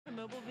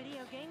mobile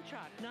video game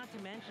truck, not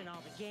to mention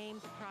all the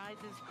games,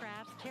 prizes,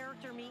 crafts,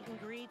 character meet and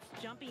greets,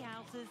 jumpy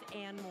houses,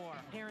 and more.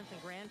 Parents and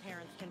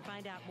grandparents can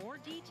find out more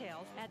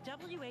details at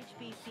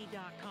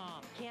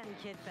WHBC.com. Canton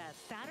Kid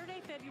Fest,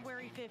 Saturday,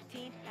 February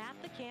 15th at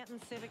the Canton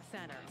Civic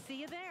Center.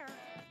 See you there.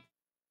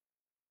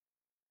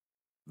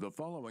 The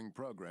following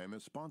program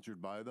is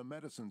sponsored by the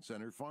Medicine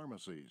Center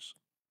Pharmacies.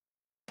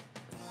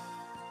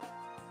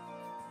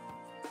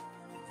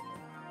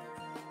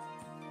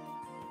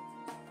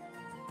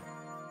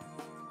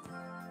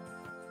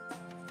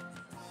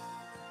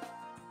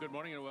 Good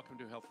morning and welcome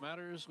to Health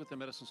Matters with the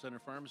Medicine Center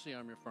Pharmacy.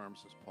 I'm your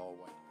pharmacist, Paul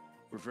White.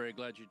 We're very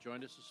glad you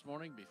joined us this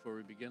morning. Before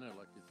we begin, I'd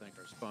like to thank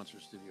our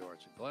sponsors, Studio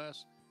Arts and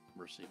Glass,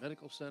 Mercy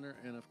Medical Center,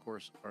 and of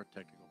course, our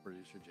technical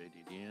producer,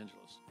 J.D.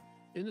 DeAngelis.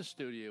 In the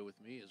studio with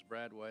me is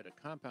Brad White, a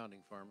compounding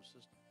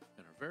pharmacist,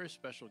 and our very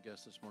special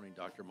guest this morning,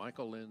 Dr.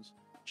 Michael Linz,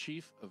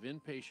 Chief of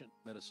Inpatient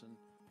Medicine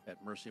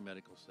at Mercy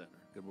Medical Center.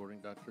 Good morning,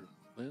 Dr.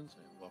 Linz,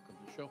 and welcome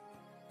to the show.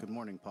 Good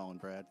morning, Paul and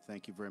Brad.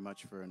 Thank you very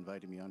much for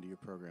inviting me onto your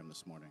program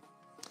this morning.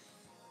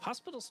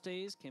 Hospital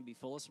stays can be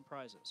full of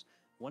surprises.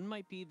 One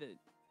might be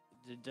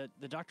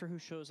the doctor who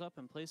shows up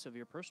in place of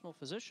your personal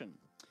physician.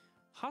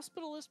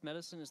 Hospitalist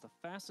medicine is the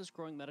fastest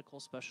growing medical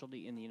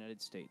specialty in the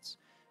United States.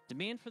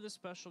 Demand for this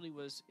specialty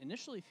was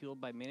initially fueled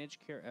by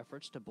managed care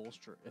efforts to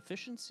bolster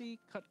efficiency,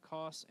 cut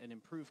costs, and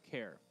improve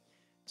care.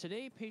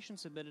 Today,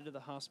 patients admitted to the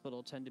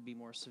hospital tend to be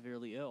more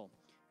severely ill.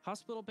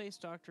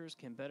 Hospital-based doctors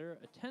can better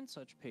attend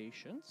such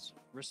patients,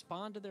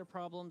 respond to their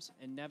problems,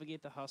 and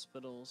navigate the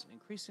hospital's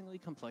increasingly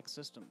complex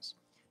systems.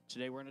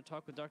 Today we're going to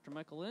talk with Dr.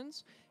 Michael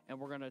Linz, and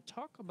we're going to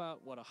talk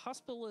about what a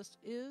hospitalist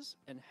is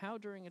and how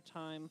during a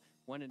time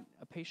when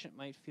a patient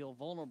might feel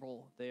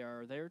vulnerable, they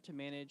are there to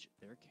manage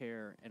their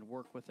care and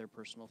work with their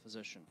personal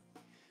physician.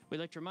 We'd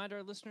like to remind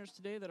our listeners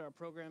today that our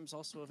program is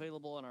also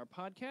available on our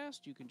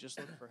podcast. You can just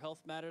look for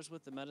Health Matters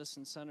with the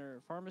Medicine Center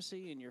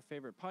Pharmacy in your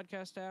favorite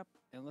podcast app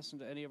and listen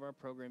to any of our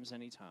programs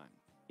anytime.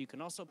 You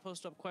can also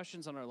post up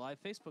questions on our live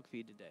Facebook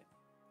feed today.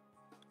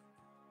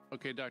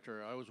 Okay,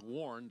 Doctor, I was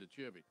warned that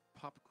you have a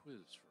pop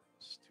quiz for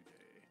us today.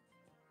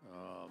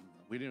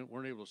 We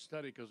weren't able to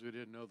study because we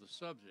didn't know the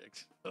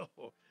subject.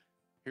 So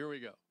here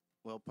we go.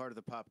 Well, part of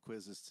the pop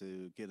quiz is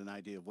to get an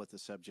idea of what the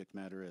subject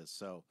matter is.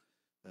 So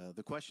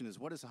the question is,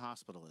 what is a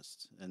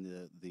hospitalist?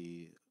 And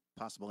the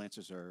possible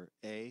answers are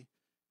A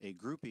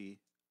groupie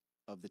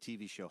of the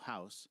TV show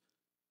House,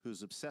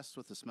 who's obsessed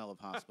with the smell of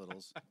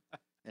hospitals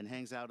and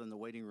hangs out in the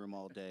waiting room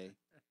all day,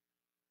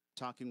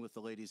 talking with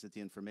the ladies at the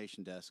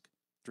information desk,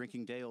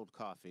 drinking day-old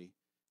coffee,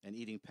 and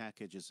eating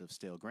packages of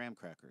stale graham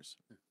crackers.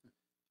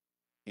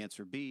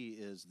 Answer B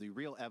is the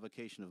real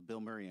avocation of Bill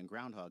Murray in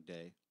Groundhog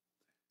Day,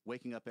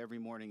 waking up every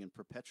morning in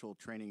perpetual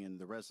training in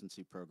the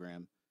residency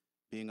program,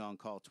 being on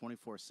call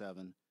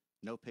 24/7,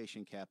 no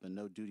patient cap and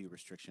no duty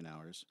restriction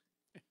hours.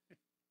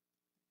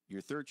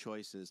 Your third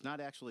choice is not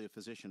actually a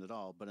physician at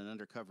all, but an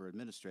undercover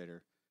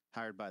administrator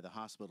hired by the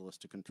hospitalist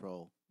to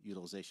control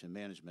utilization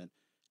management,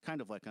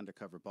 kind of like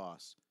Undercover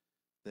Boss,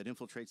 that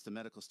infiltrates the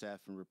medical staff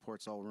and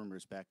reports all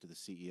rumors back to the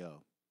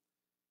CEO.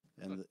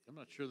 And I'm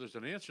not sure there's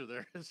an answer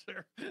there, is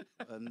there?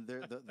 And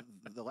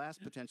the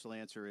last potential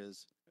answer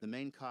is the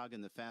main cog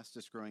in the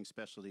fastest growing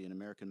specialty in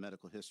American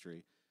medical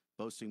history,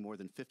 boasting more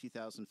than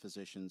 50,000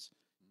 physicians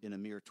in a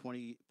mere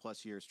 20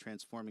 plus years,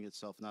 transforming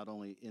itself not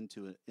only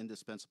into an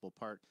indispensable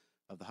part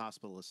of the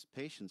hospitalist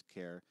patient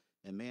care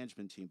and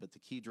management team, but the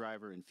key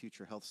driver in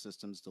future health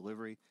systems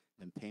delivery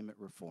and payment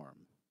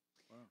reform.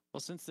 Wow.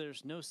 Well, since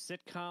there's no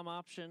sitcom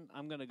option,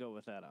 I'm going to go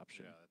with that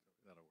option. Yeah,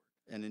 that'll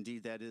work. And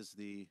indeed, that is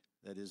the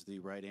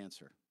right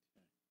answer.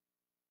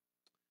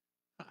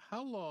 Okay.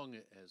 How long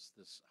has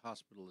this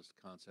hospitalist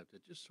concept,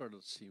 it just sort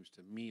of seems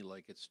to me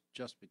like it's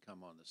just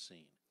become on the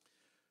scene?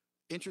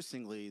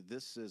 Interestingly,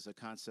 this is a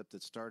concept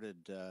that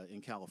started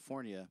in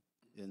California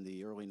in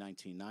the early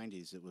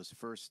 1990s. It was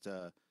first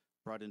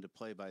brought into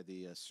play by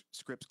the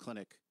Scripps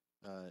Clinic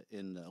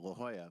in La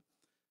Jolla,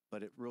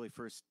 but it really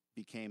first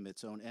became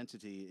its own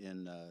entity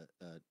in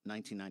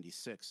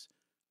 1996,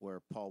 where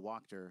Paul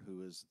Wachter,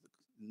 who is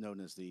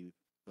known as the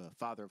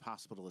father of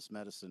hospitalist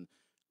medicine,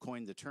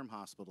 coined the term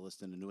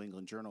hospitalist in a New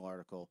England Journal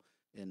article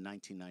in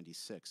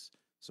 1996.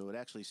 So it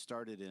actually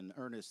started in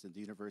earnest at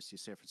the University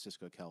of San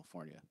Francisco,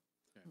 California.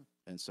 Okay.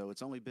 And so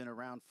it's only been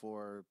around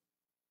for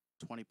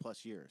 20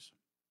 plus years.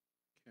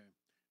 Okay.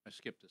 I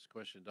skipped this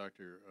question,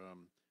 Doctor.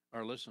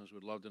 Our listeners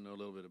would love to know a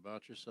little bit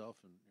about yourself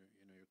and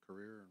your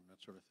career and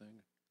that sort of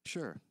thing.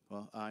 Sure.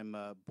 Well, I'm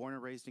born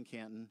and raised in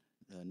Canton,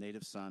 a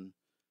native son.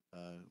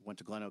 Went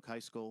to Glen Oak High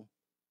School.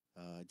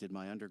 I did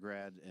my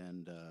undergrad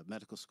and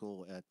medical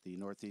school at the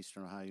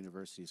Northeastern Ohio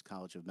University's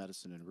College of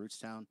Medicine in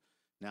Rootstown,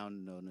 now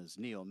known as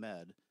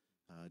NeoMed.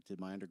 Did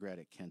my undergrad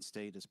at Kent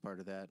State as part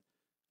of that.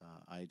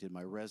 I did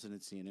my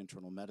residency in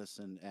internal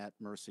medicine at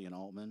Mercy in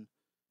Altman.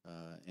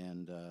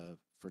 And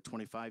for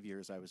 25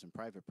 years, I was in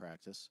private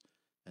practice.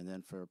 And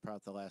then for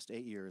about the last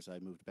 8 years, I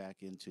moved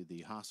back into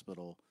the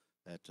hospital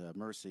at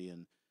Mercy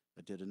and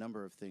I did a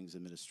number of things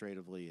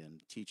administratively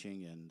and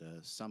teaching and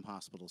some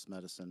hospitalist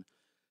medicine,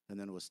 and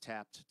then was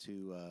tapped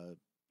to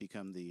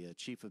become the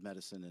chief of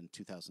medicine in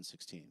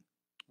 2016.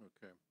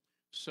 Okay.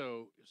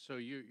 So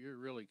you're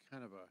really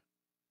kind of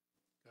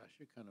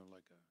you're kind of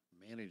like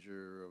a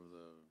manager of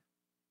the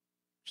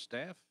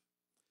staff.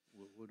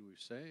 What do we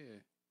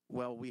say?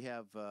 Well, we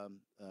have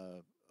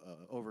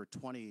over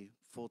 20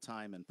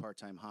 full-time and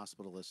part-time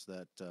hospitalists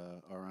that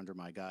are under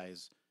my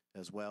guise,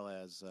 as well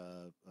as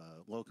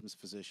locums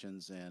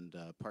physicians and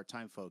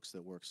part-time folks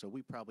that work. So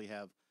we probably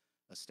have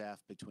a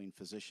staff between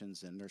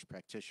physicians and nurse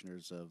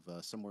practitioners of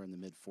somewhere in the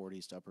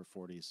mid-40s to upper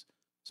 40s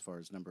as far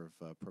as number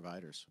of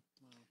providers.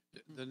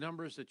 The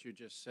numbers that you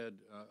just said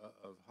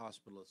of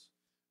hospitalists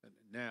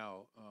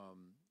now,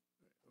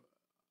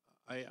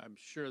 I'm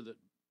sure that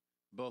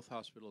both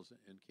hospitals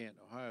in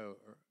Canton, Ohio,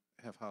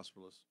 have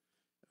hospitalists,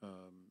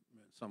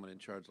 someone in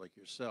charge like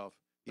yourself.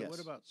 But Yes. what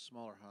about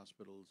smaller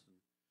hospitals?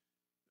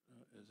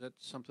 Is that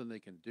something they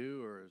can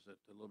do, or is it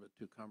a little bit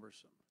too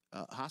cumbersome?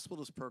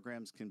 Hospitalist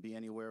programs can be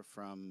anywhere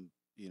from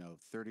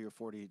 30 or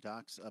 40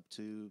 docs up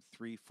to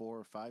 3, 4,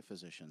 or 5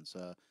 physicians.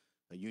 A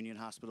Union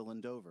Hospital in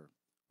Dover,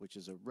 which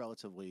is a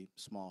relatively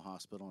small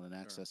hospital, and an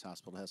Access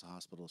Hospital has a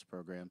hospitalist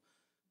program.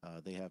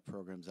 They have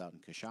programs out in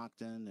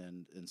Coshocton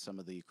and in some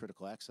of the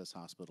critical access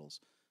hospitals,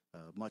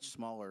 much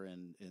smaller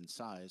in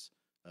size,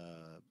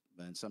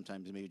 and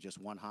sometimes maybe just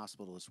one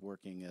hospitalist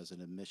working as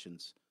an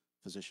admissions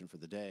physician for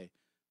the day.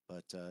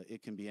 But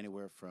it can be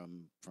anywhere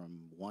from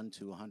 1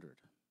 to 100.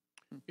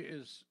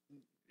 Is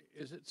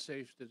it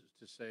safe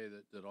to say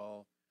that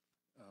all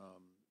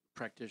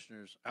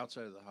practitioners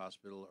outside of the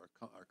hospital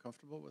are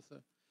comfortable with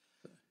the?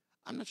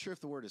 I'm not sure if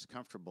the word is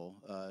comfortable.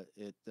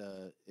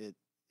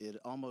 It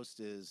almost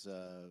is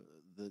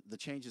the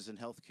changes in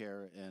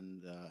healthcare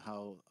and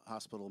how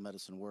hospital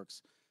medicine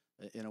works,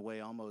 in a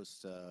way,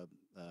 almost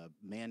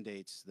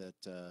mandates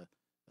that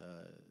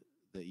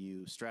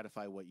you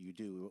stratify what you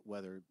do,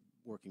 whether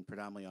working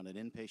predominantly on an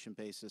inpatient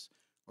basis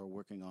or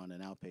working on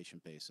an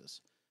outpatient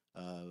basis.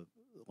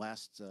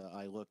 Last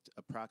I looked,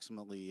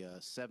 approximately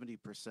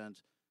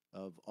 70%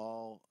 of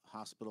all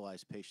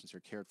hospitalized patients are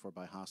cared for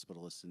by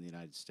hospitalists in the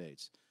United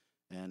States.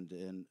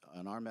 And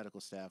on our medical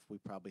staff, we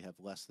probably have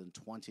less than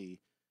 20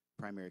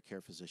 primary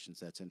care physicians,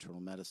 that's internal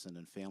medicine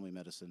and family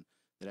medicine,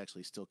 that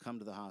actually still come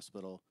to the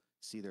hospital,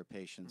 see their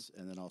patients,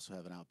 and then also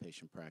have an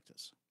outpatient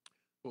practice.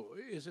 Well,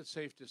 is it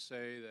safe to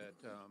say that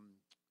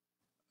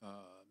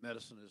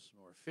medicine is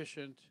more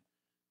efficient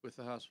with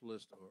the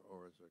hospitalist,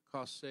 or is there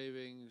cost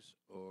savings,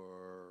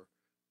 or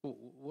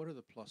what are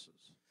the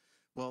pluses?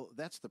 Well,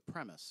 that's the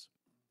premise.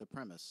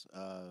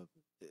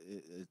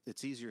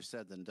 It's easier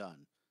said than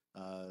done.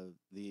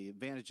 The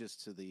advantages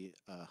to the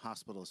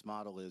hospitalist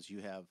model is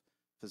you have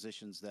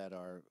physicians that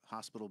are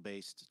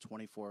hospital-based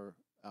 24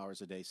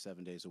 hours a day,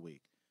 7 days a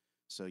week.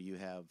 So you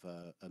have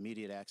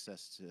immediate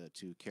access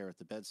to care at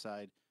the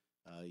bedside.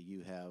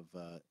 You have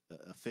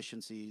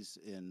efficiencies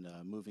in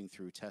moving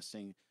through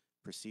testing,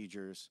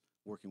 procedures,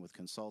 working with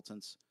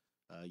consultants.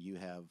 You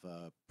have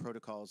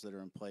protocols that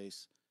are in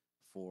place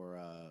for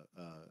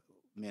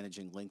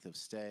managing length of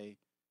stay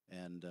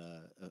and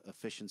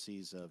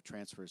efficiencies of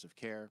transfers of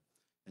care.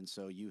 And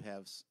so you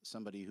have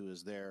somebody who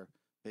is there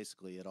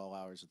basically at all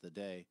hours of the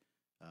day.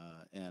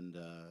 And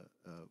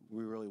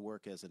we really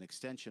work as an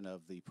extension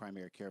of the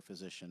primary care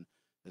physician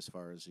as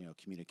far as,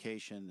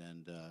 communication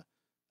and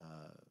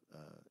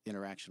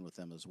interaction with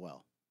them as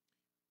well.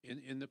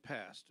 In the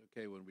past,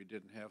 okay, when we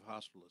didn't have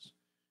hospitalists,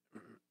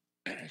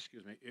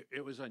 excuse me,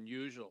 it was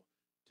unusual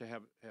to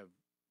have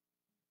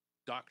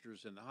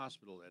doctors in the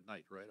hospital at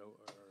night, right?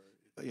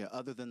 Yeah,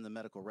 other than the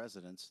medical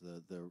residents,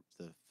 the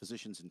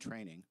physicians in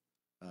training,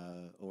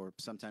 or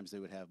sometimes they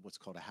would have what's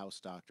called a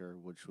house doctor,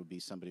 which would be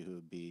somebody who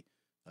would be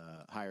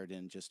hired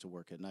in just to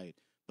work at night,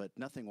 but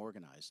nothing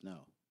organized,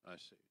 no. I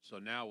see. So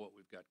now what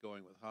we've got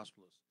going with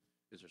hospitalists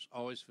is there's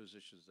always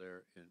physicians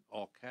there in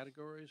all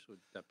categories. Would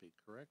that be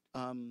correct?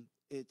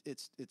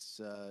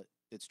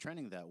 It's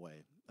trending that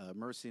way.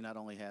 Mercy not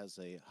only has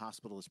a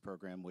hospitalist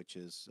program, which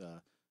is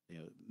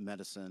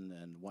medicine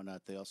and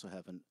whatnot. They also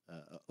have an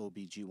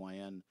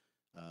OB/GYN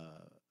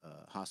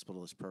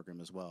hospitalist program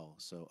as well.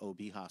 So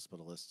OB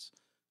hospitalists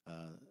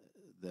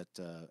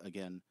that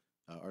again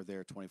are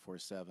there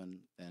 24/7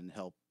 and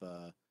help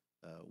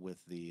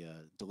with the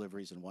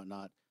deliveries and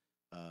whatnot.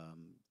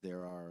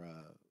 There are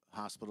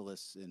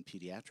hospitalists in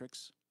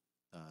pediatrics,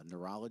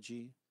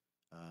 neurology,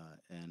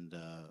 and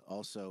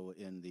also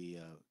in the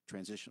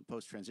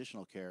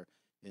post-transitional care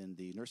in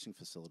the nursing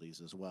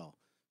facilities as well.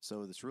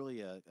 So it's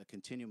really a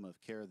continuum of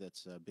care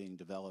that's being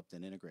developed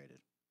and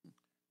integrated.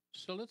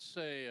 So let's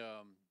say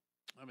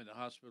I'm in the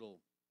hospital.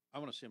 I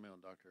want to see my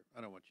own doctor.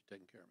 I don't want you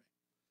taking care of me.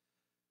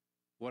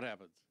 What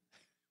happens?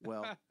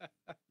 Well,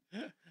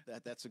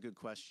 that's a good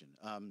question.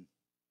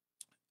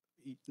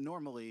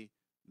 Normally,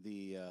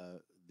 the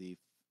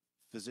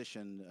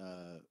physician,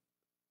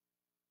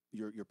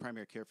 your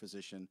primary care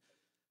physician,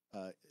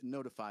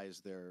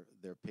 notifies their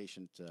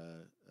patient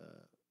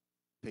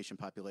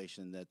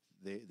population that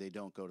they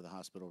don't go to the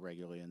hospital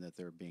regularly and that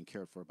they're being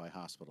cared for by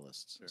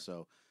hospitalists.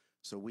 Sure.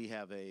 So we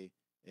have a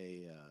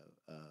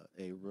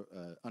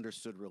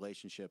understood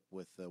relationship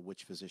with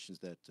which physicians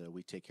that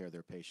we take care of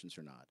their patients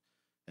or not.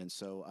 And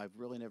so I've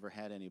really never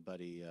had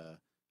anybody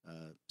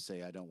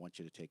say, I don't want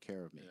you to take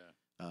care of me.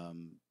 Yeah.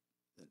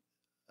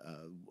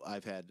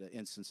 I've had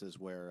instances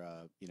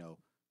where,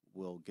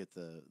 we'll get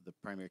the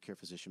primary care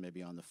physician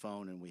maybe on the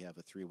phone and we have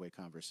a three-way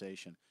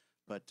conversation.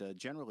 But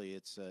generally,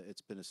 it's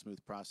been a smooth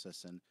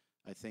process, and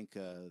I think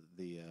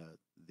the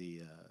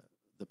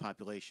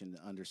population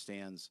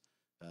understands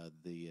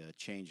the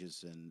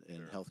changes in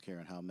Sure. healthcare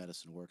and how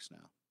medicine works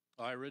now.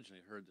 I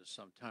originally heard this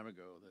some time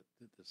ago that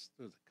there was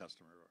a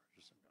customer or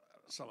just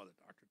some other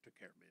doctor took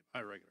care of me.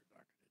 My regular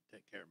doctor didn't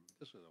take care of me.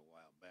 This was a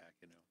while back,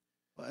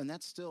 Well, and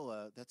that's still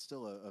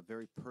a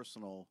very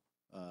personal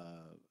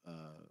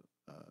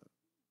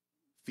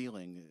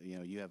feeling.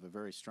 You have a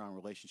very strong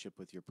relationship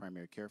with your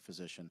primary care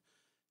physician,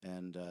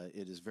 and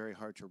it is very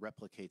hard to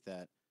replicate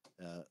that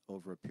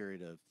over a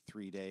period of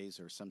 3 days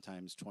or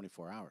sometimes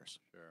 24 hours.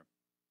 Sure.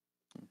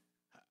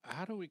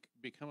 How do we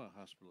become a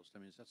hospitalist? I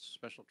mean, is that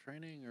special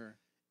training or?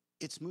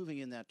 It's moving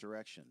in that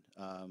direction.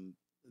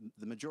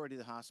 The majority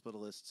of the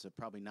hospitalists,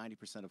 probably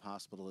 90% of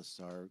hospitalists,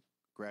 are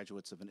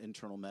graduates of an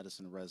internal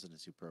medicine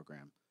residency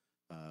program,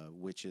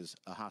 which is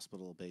a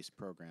hospital-based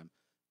program.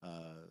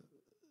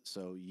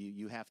 So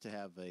you have to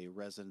have a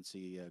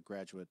residency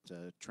graduate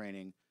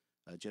training,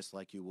 just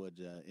like you would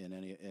in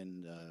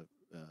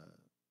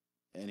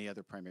any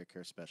other primary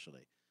care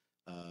specialty.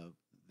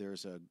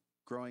 There's a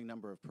growing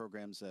number of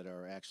programs that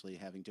are actually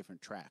having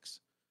different tracks,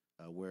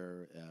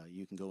 where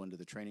you can go into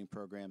the training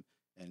program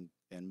and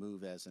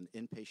move as an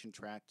inpatient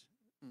track,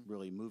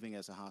 really moving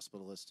as a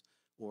hospitalist,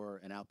 or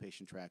an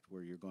outpatient track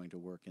where you're going to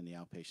work in the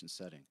outpatient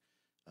setting.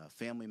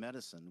 Family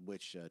medicine,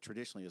 which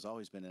traditionally has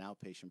always been an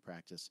outpatient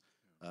practice,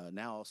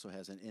 now also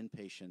has an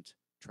inpatient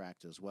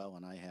track as well.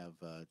 And I have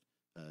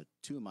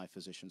two of my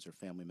physicians are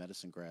family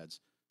medicine grads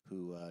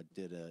who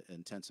did an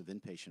intensive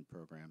inpatient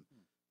program.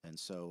 And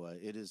so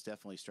it is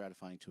definitely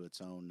stratifying to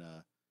its own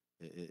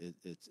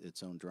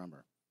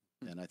drummer.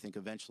 And I think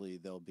eventually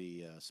there'll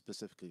be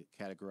specifically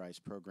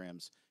categorized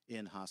programs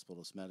in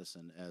hospitalist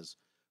medicine as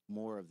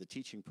more of the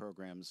teaching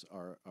programs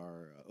are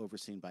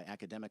overseen by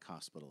academic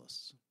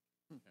hospitalists.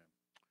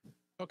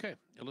 Okay,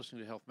 you're listening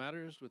to Health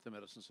Matters with the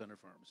Medicine Center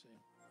Pharmacy.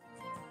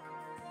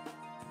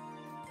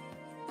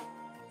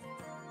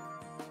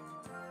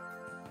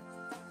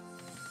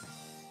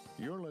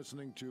 You're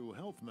listening to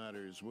Health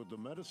Matters with the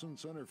Medicine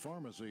Center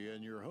Pharmacy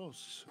and your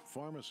hosts,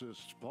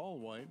 pharmacists Paul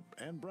White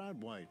and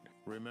Brad White.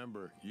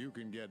 Remember, you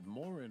can get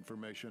more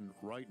information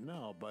right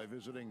now by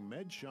visiting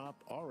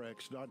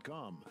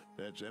medshoprx.com.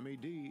 That's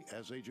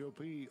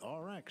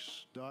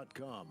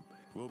medshop.rx.com.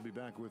 We'll be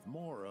back with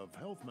more of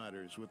Health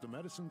Matters with the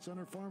Medicine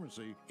Center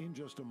Pharmacy in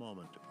just a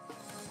moment.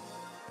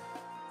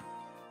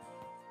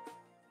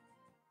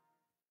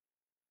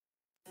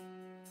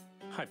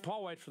 Hi,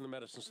 Paul White from the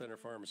Medicine Center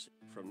Pharmacy.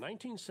 From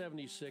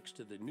 1976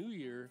 to the new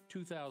year,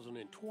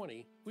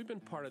 2020, we've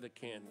been part of the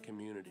Canton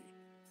community.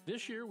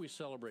 This year, we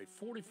celebrate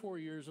 44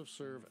 years of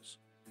service.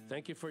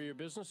 Thank you for your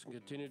business and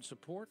continued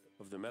support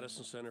of the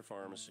Medicine Center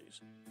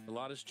Pharmacies. A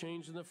lot has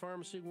changed in the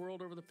pharmacy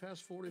world over the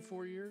past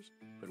 44 years,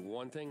 but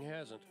one thing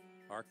hasn't: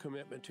 our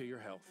commitment to your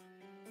health.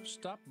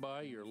 Stop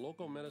by your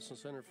local Medicine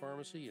Center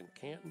Pharmacy in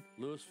Canton,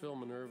 Louisville,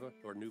 Minerva,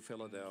 or New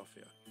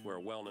Philadelphia, where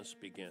wellness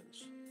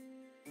begins.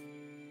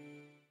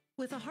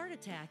 With a heart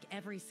attack,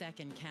 every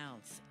second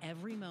counts.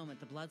 Every moment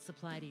the blood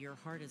supply to your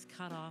heart is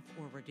cut off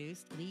or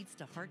reduced leads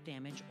to heart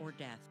damage or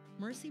death.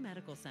 Mercy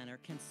Medical Center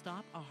can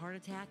stop a heart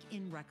attack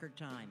in record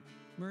time.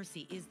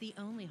 Mercy is the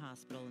only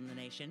hospital in the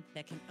nation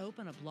that can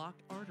open a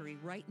blocked artery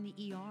right in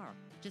the ER,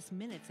 just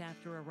minutes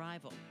after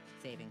arrival,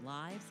 saving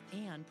lives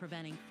and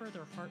preventing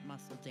further heart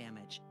muscle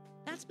damage.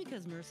 That's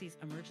because Mercy's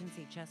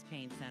Emergency Chest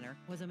Pain Center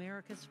was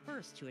America's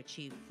first to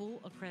achieve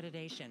full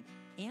accreditation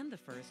and the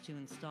first to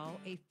install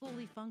a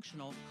fully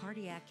functional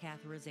cardiac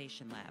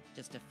catheterization lab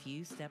just a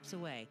few steps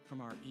away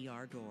from our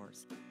ER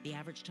doors. The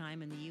average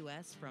time in the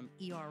U.S. from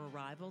ER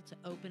arrival to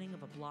opening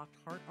of a blocked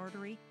heart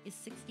artery is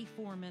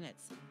 64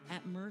 minutes.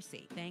 At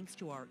Mercy, thanks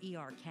to our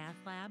ER cath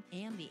lab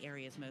and the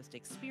area's most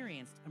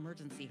experienced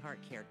emergency heart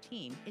care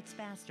team, it's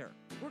faster.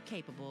 We're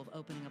capable of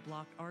opening a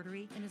blocked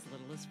artery in as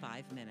little as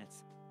 5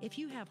 minutes. If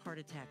you have heart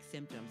attack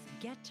symptoms,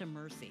 get to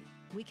Mercy.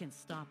 We can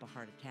stop a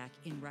heart attack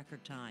in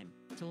record time.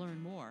 To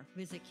learn more,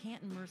 visit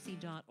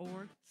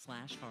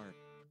cantonmercy.org/heart.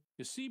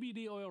 Is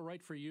CBD oil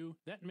right for you?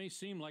 That may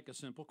seem like a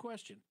simple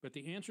question, but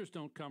the answers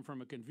don't come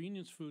from a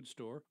convenience food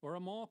store or a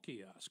mall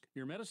kiosk.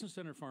 Your Medicine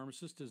Center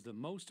pharmacist is the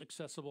most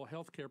accessible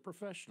healthcare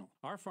professional.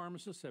 Our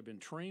pharmacists have been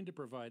trained to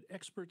provide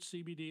expert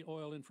CBD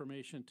oil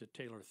information to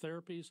tailor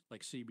therapies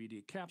like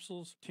CBD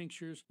capsules,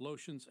 tinctures,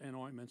 lotions, and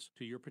ointments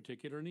to your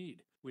particular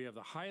need. We have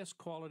the highest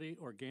quality,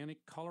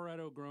 organic,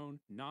 Colorado-grown,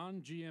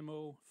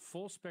 non-GMO,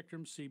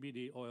 full-spectrum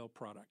CBD oil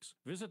products.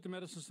 Visit the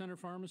Medicine Center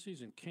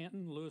pharmacies in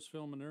Canton,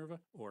 Louisville, Minerva,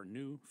 or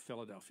New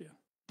Philadelphia.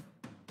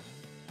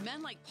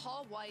 Men like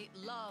Paul White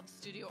love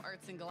Studio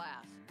Arts and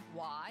Glass.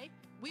 Why?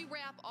 We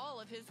wrap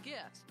all of his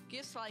gifts.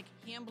 Gifts like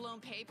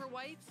hand-blown paper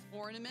whites,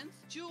 ornaments,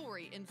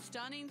 jewelry in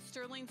stunning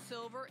sterling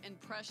silver and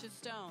precious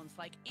stones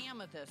like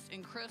amethyst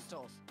and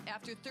crystals.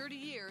 After 30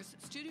 years,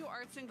 Studio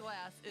Arts and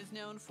Glass is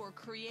known for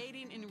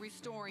creating and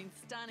restoring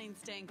stunning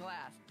stained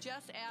glass.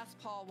 Just ask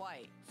Paul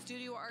White.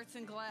 Studio Arts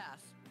and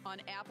Glass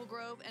on Apple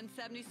Grove and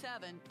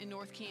 77 in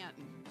North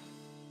Canton.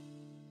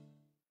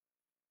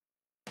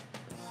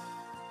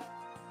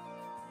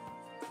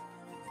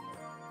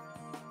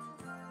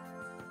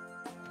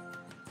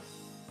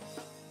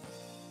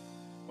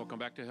 Welcome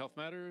back to Health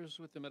Matters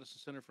with the Medicine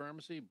Center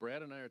Pharmacy.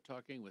 Brad and I are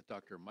talking with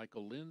Dr.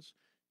 Michael Linz,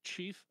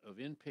 Chief of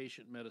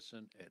Inpatient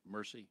Medicine at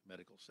Mercy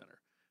Medical Center.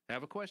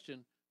 Have a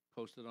question,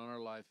 post it on our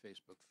live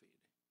Facebook feed.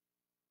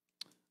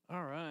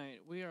 All right,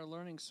 we are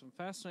learning some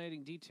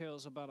fascinating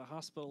details about a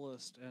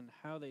hospitalist and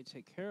how they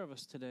take care of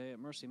us today at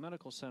Mercy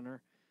Medical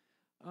Center.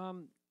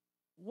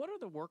 What are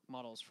the work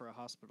models for a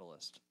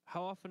hospitalist?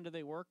 How often do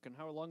they work, and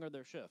how long are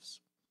their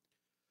shifts?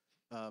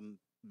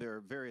 There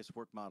are various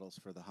work models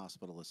for the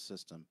hospitalist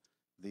system.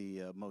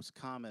 The most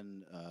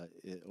common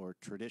or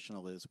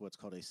traditional is what's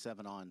called a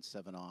 7-on,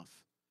 7-off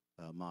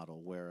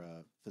model, where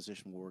a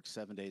physician will work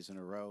 7 days in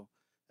a row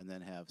and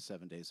then have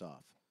 7 days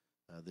off.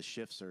 The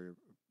shifts are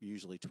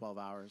usually 12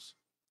 hours,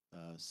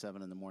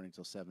 7 in the morning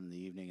till 7 in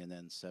the evening, and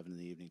then 7 in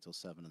the evening till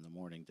 7 in the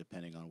morning,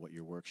 depending on what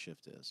your work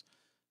shift is.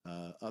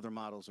 Other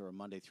models are a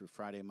Monday through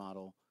Friday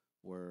model,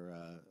 where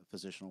a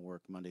physician will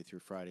work Monday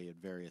through Friday at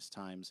various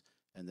times,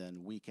 and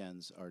then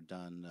weekends are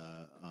done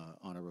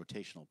on a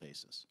rotational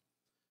basis.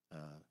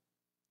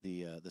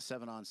 The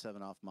 7-on,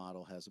 7-off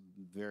model has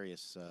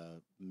various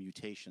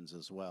mutations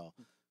as well,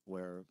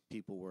 where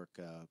people work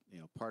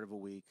part of a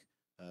week,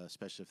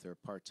 especially if they're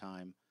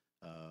part-time,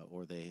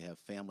 or they have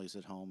families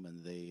at home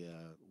and they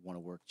want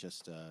to work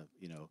just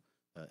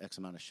X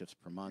amount of shifts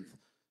per month.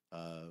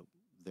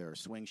 There are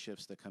swing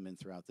shifts that come in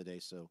throughout the day,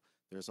 so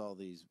there's all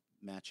these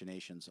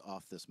machinations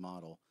off this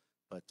model,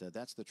 but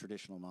that's the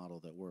traditional model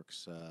that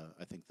works,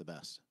 I think, the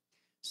best.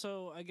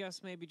 So I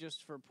guess maybe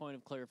just for a point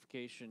of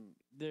clarification,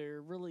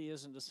 there really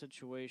isn't a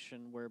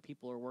situation where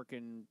people are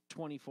working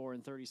 24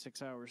 and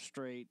 36 hours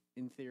straight,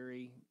 in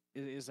theory.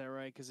 Is that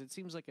right? Because it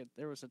seems like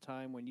there was a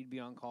time when you'd be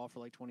on call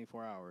for like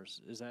 24 hours.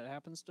 Does that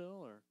happen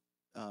still, or?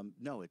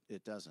 No,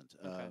 it doesn't.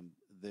 Okay.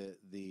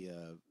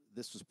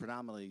 This was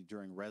predominantly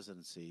during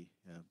residency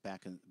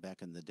back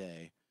in the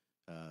day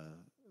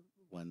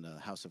when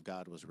House of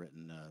God was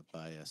written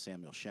by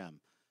Samuel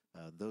Shem.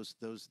 Those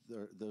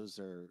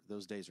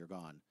days are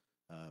gone.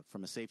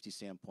 From a safety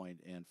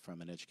standpoint and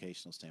from an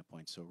educational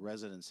standpoint. So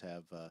residents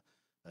have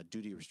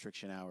duty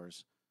restriction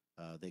hours.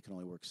 They can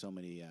only work so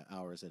many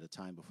hours at a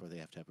time before they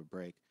have to have a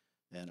break.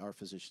 And our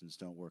physicians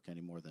don't work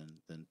any more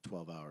than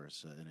 12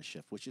 hours in a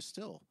shift, which is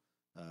still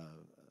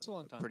It's a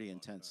long time. pretty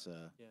intense.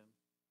 Yeah.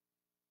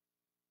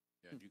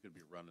 Yeah, you could be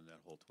running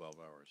that whole 12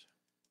 hours.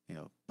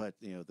 But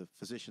the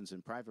physicians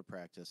in private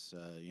practice,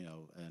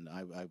 and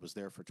I was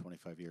there for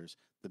 25 years.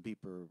 The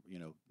beeper,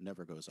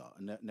 never goes off,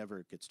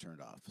 never gets turned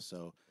off.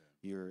 So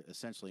you're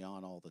essentially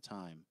on all the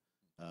time,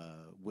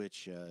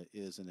 which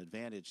is an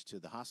advantage to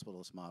the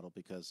hospitalist model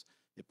because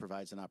it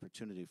provides an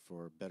opportunity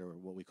for better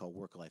what we call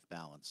work-life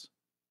balance.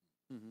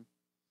 Mm-hmm.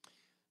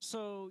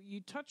 So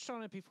you touched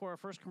on it before our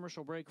first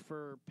commercial break.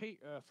 For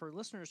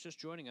listeners just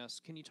joining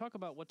us, can you talk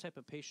about what type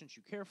of patients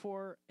you care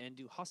for, and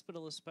do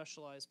hospitalists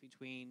specialize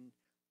between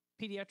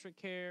pediatric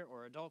care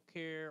or adult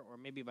care, or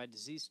maybe by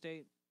disease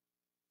state?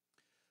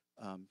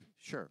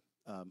 Sure.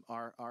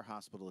 Our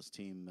hospitalist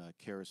team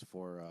cares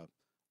for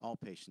all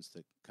patients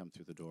that come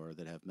through the door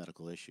that have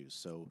medical issues.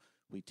 So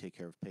we take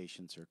care of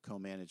patients or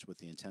co-manage with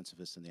the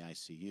intensivist in the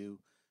ICU,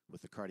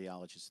 with the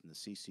cardiologist in the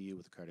CCU,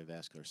 with the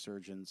cardiovascular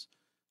surgeons.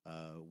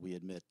 We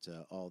admit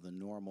all the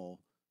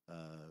normal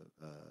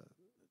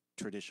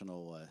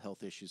traditional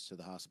health issues to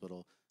the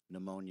hospital: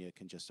 pneumonia,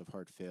 congestive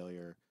heart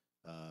failure,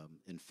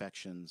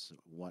 infections,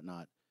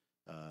 whatnot,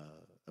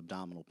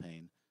 abdominal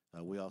pain.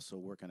 We also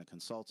work in a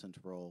consultant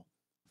role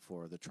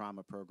for the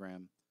trauma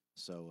program.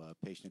 So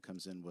a patient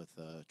comes in with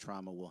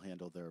trauma, we'll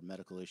handle their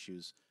medical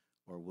issues,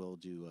 or we'll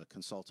do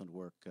consultant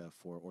work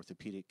for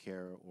orthopedic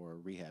care or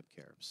rehab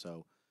care.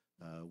 So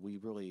we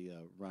really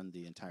run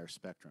the entire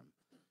spectrum.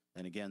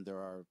 And again, there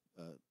are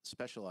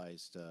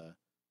specialized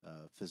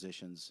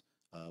physicians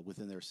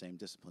within their same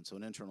discipline. So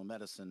in internal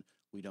medicine,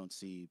 we don't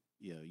see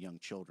young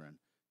children,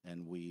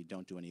 and we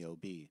don't do any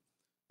OB.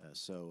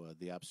 So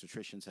the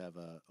obstetricians have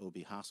a OB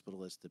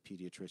hospitalist, the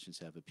pediatricians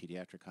have a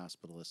pediatric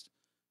hospitalist,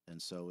 and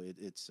so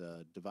it's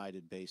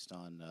divided based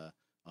on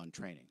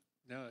training.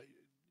 Now,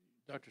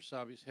 Dr.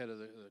 Sabi's head of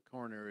the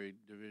coronary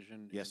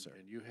division. Yes, sir.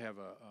 And you have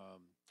a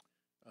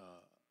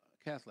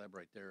cath lab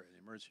right there in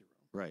the emergency room.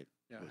 Right.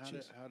 Now,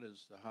 how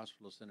does the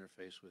hospitalist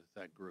interface with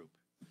that group?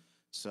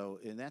 So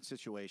in that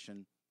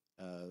situation,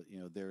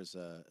 there's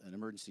an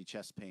emergency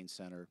chest pain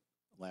center,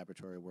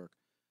 laboratory work.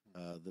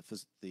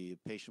 The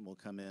patient will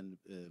come in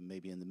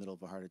maybe in the middle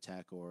of a heart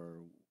attack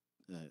or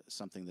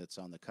something that's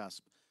on the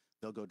cusp.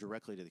 They'll go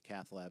directly to the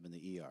cath lab in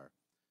the ER.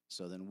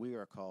 So then we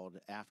are called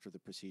after the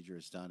procedure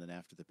is done and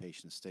after the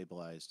patient is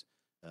stabilized.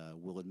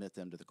 We'll admit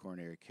them to the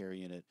coronary care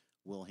unit.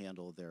 We'll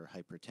handle their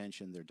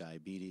hypertension, their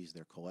diabetes,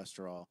 their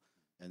cholesterol,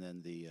 and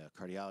then the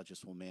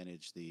cardiologist will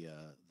manage the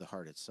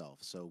heart itself.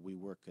 So we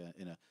work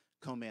in a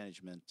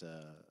co-management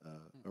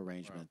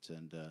arrangement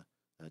and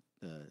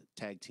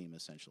tag team,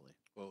 essentially.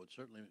 Well, it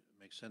certainly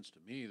makes sense to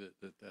me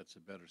that that's a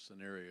better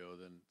scenario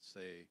than,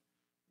 say,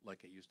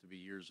 like it used to be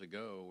years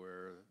ago,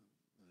 where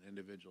an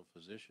individual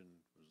physician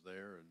was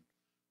there and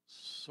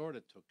sort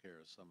of took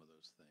care of some of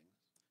those things.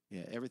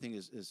 Yeah, everything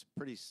is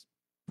pretty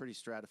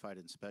stratified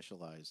and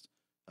specialized,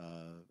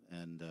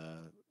 and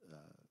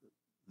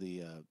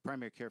the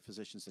primary care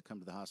physicians that come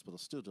to the hospital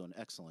still do an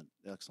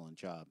excellent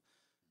job,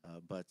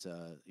 but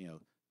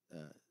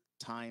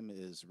time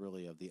is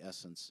really of the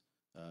essence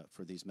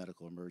for these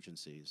medical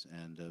emergencies,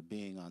 and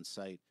being on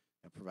site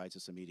provides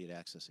us immediate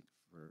access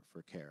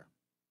for care.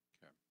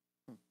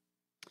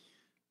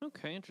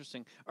 Okay,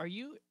 interesting. Are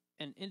you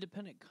an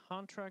independent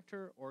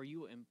contractor, or are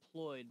you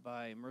employed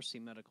by Mercy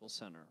Medical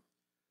Center?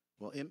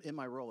 Well, in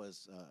my role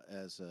as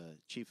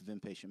chief of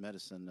inpatient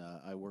medicine,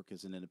 I work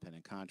as an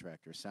independent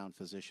contractor. Sound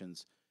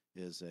Physicians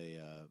is a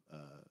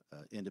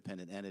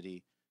independent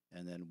entity,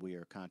 and then we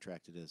are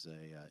contracted as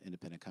a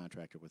independent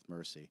contractor with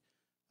Mercy.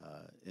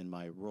 In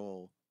my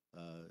role,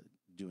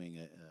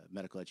 doing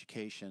medical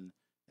education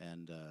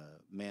and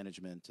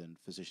management and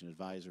physician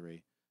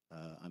advisory,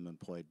 I'm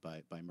employed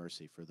by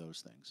Mercy for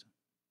those things.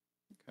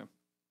 Okay.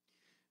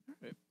 All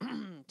right.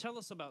 Tell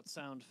us about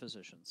Sound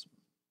Physicians.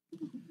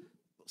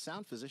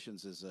 Sound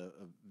Physicians is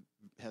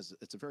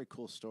it's a very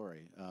cool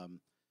story.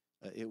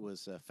 It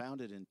was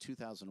founded in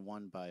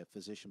 2001 by a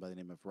physician by the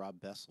name of Rob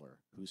Bessler,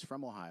 who's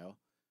from Ohio,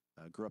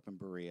 grew up in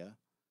Berea,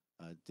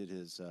 did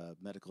his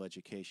medical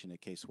education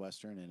at Case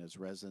Western and his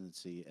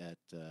residency at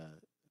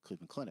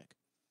Cleveland Clinic.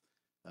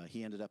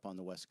 He ended up on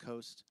the West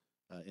Coast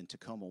in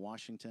Tacoma,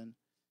 Washington,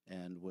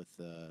 and with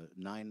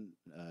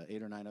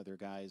 8 or 9 other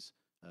guys,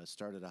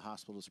 started a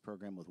hospitalist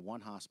program with one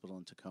hospital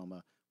in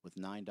Tacoma with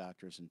 9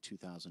 doctors in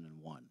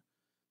 2001.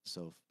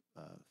 So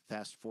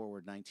fast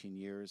forward 19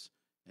 years,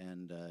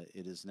 and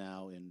it is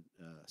now in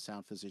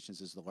Sound Physicians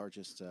is the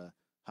largest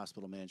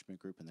hospital management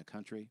group in the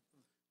country.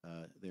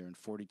 They're in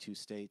 42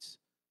 states,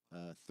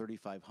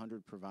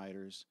 3,500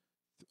 providers,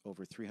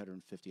 over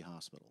 350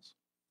 hospitals,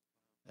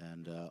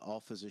 and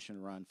all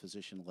physician-run,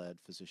 physician-led,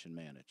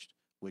 physician-managed,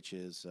 which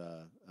is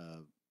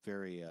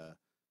very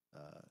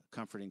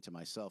comforting to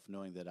myself,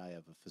 knowing that I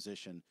have a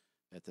physician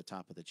at the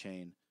top of the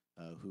chain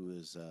who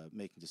is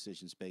making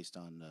decisions based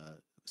on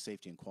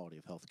safety and quality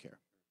of health care.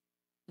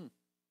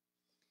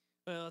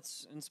 Well,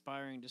 it's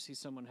inspiring to see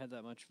someone have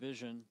that much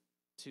vision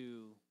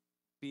to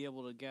be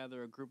able to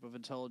gather a group of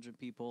intelligent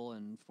people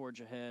and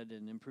forge ahead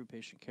and improve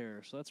patient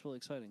care. So that's really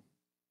exciting.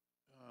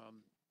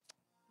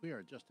 We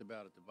are just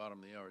about at the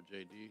bottom of the hour,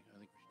 JD. I think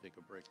we should take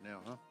a break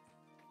now, huh?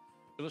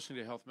 You're listening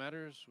to Health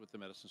Matters with the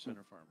Medicine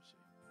Center Pharmacy.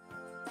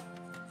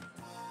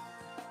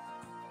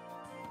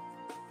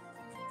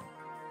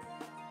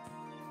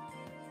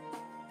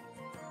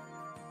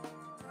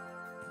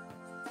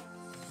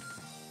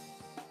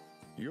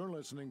 You're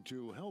listening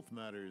to Health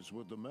Matters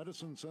with the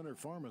Medicine Center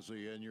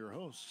Pharmacy and your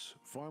hosts,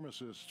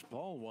 pharmacists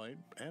Paul White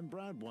and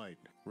Brad White.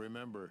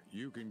 Remember,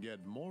 you can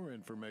get more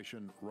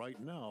information right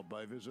now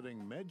by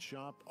visiting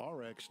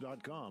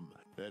medshoprx.com.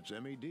 That's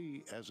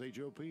medshop.rx.com.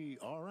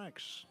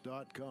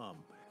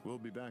 We'll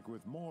be back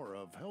with more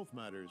of Health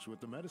Matters with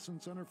the Medicine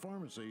Center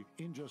Pharmacy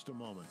in just a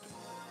moment.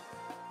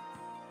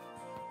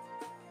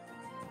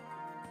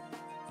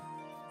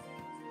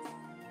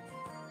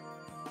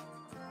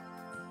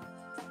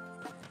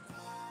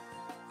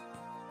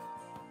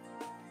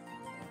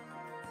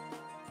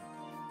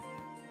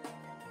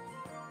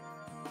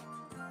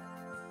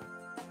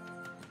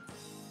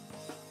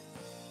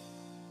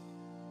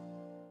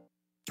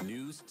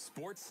 News,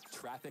 sports,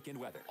 traffic, and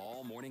weather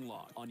all morning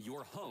long on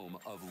your home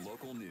of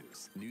local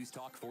news. News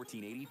Talk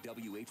 1480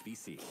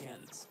 WHBC,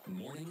 Ken's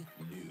Morning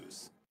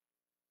News.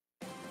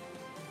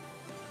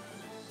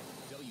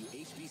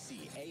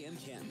 WHBC AM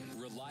Ken,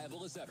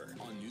 reliable as ever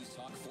on News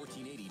Talk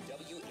 1480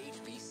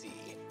 WHBC.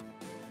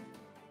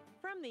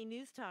 From the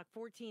News Talk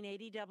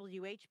 1480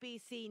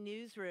 WHBC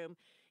newsroom,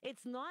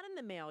 it's not in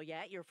the mail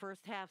yet. Your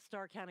first half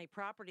Starr County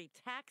property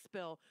tax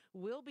bill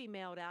will be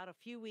mailed out a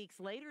few weeks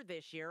later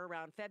this year,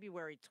 around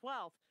February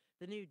 12th.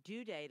 The new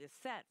due date is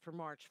set for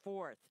March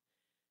 4th.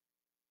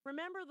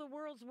 Remember the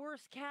world's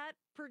worst cat,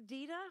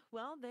 Perdita?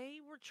 Well,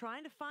 they were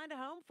trying to find a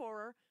home for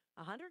her.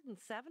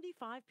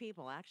 175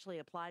 people actually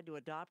applied to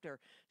adopt her.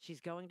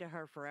 She's going to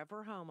her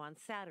forever home on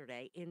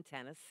Saturday in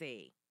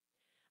Tennessee.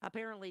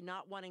 Apparently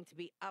not wanting to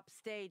be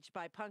upstaged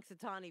by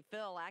Punxsutawney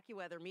Phil,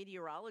 AccuWeather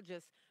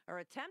meteorologists are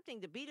attempting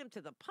to beat him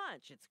to the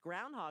punch. It's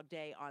Groundhog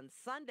Day on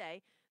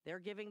Sunday. They're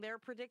giving their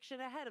prediction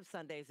ahead of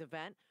Sunday's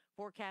event.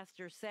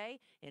 Forecasters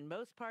say in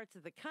most parts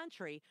of the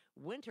country,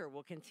 winter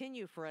will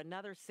continue for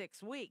another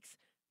 6 weeks.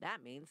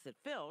 That means that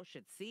Phil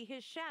should see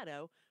his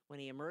shadow when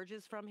he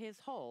emerges from his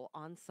hole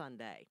on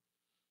Sunday.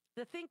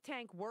 The think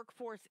tank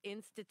Workforce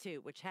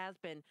Institute, which has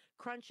been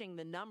crunching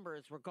the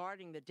numbers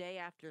regarding the day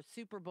after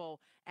Super Bowl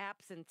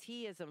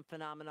absenteeism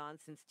phenomenon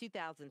since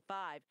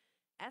 2005,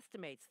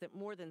 estimates that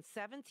more than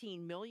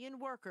 17 million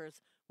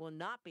workers will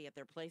not be at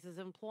their places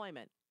of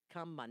employment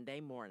come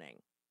Monday morning.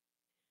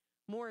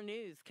 More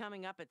news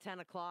coming up at 10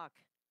 o'clock.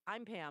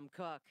 I'm Pam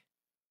Cook.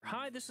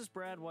 Hi, this is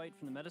Brad White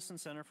from the Medicine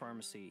Center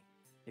Pharmacy.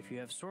 If you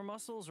have sore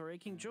muscles or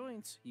aching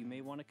joints, you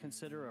may want to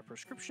consider a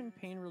prescription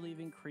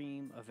pain-relieving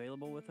cream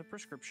available with a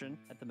prescription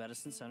at the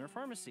Medicine Center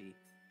Pharmacy.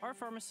 Our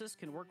pharmacist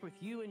can work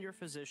with you and your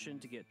physician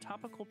to get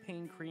topical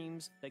pain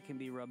creams that can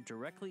be rubbed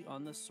directly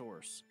on the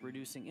source,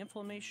 reducing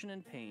inflammation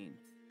and pain.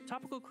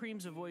 Topical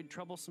creams avoid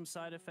troublesome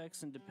side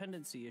effects and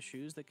dependency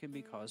issues that can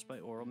be caused by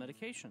oral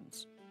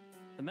medications.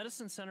 The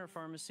Medicine Center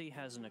Pharmacy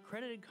has an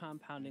accredited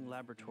compounding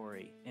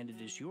laboratory, and it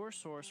is your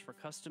source for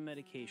custom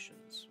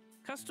medications.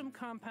 Custom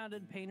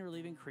compounded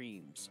pain-relieving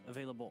creams,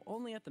 available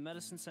only at the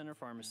Medicine Center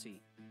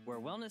Pharmacy, where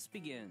wellness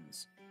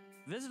begins.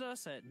 Visit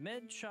us at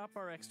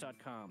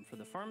medshoprx.com for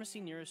the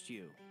pharmacy nearest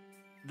you.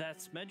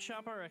 That's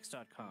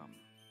medshoprx.com.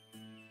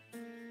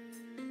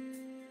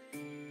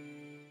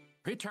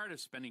 Are you tired of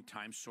spending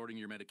time sorting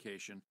your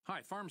medication? Hi,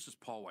 pharmacist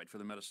Paul White for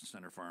the Medicine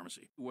Center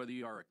Pharmacy. Whether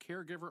you are a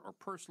caregiver or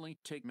personally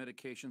take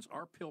medications,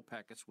 our pill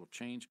packets will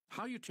change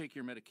how you take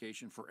your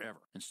medication forever.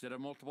 Instead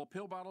of multiple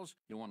pill bottles,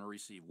 you'll want to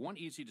receive one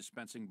easy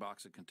dispensing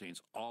box that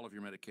contains all of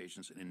your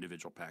medications in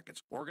individual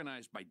packets.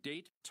 Organized by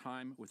date,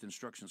 time, with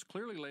instructions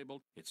clearly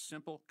labeled, it's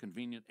simple,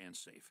 convenient, and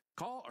safe.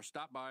 Call or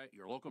stop by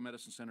your local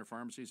Medicine Center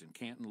pharmacies in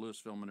Canton,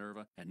 Louisville,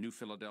 Minerva, and New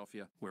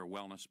Philadelphia, where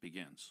wellness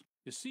begins.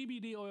 Is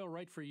CBD oil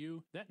right for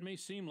you? That may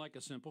seem like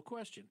a simple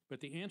question,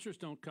 but the answers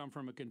don't come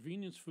from a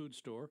convenience food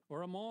store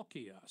or a mall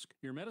kiosk.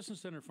 Your Medicine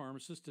Center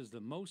pharmacist is the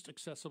most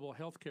accessible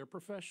healthcare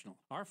professional.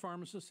 Our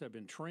pharmacists have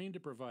been trained to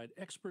provide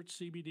expert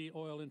CBD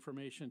oil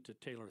information to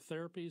tailor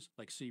therapies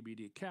like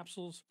CBD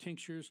capsules,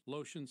 tinctures,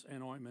 lotions,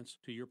 and ointments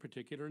to your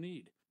particular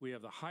need. We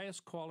have the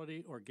highest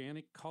quality,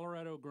 organic,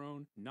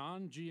 Colorado-grown,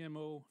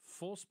 non-GMO,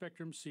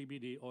 full-spectrum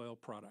CBD oil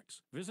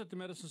products. Visit the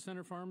Medicine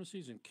Center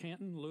pharmacies in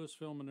Canton,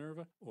 Louisville,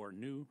 Minerva, or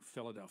New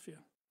Philadelphia.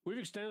 We've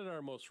extended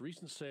our most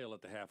recent sale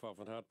at the Half Off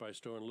and Hot Buy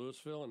store in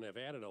Louisville and have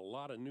added a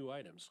lot of new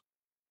items.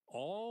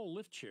 All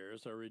lift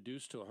chairs are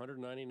reduced to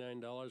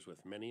 $199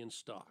 with many in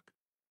stock.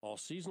 All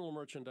seasonal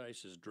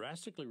merchandise is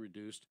drastically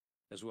reduced,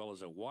 as well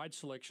as a wide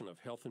selection of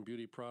health and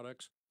beauty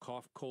products,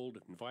 cough, cold,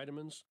 and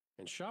vitamins.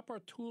 And shop our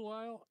tool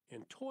aisle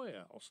and toy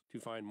aisles to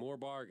find more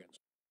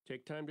bargains.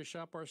 Take time to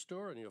shop our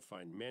store and you'll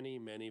find many,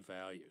 many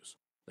values.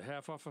 The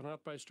Half Off and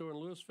Hot Buy store in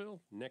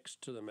Louisville,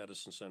 next to the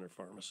Medicine Center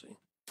Pharmacy.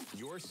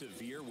 Your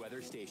severe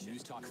weather station,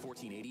 News Talk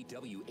 1480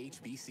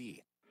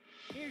 WHBC.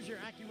 Here's your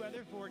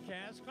AccuWeather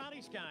forecast.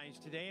 Cloudy skies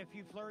today. A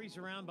few flurries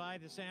around by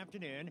this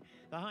afternoon.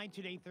 The high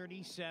today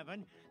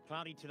 37.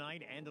 Cloudy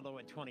tonight and a low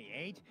at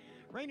 28.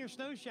 Rain or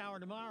snow shower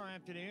tomorrow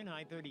afternoon,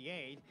 high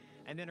 38.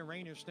 And then a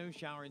rain or snow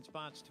shower in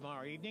spots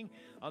tomorrow evening.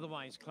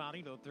 Otherwise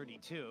cloudy, low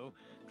 32.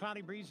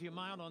 Cloudy, breezy, and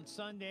mild on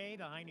Sunday,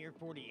 the high near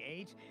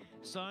 48.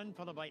 Sun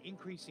followed by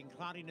increasing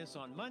cloudiness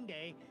on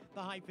Monday,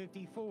 the high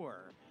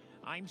 54.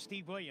 I'm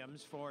Steve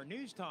Williams for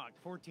News Talk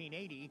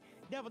 1480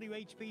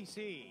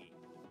 WHBC.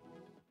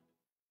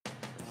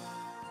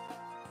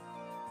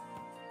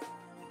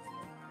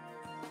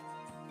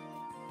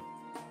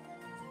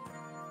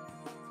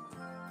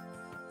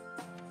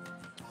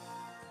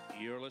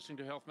 You're listening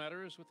to Health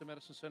Matters with the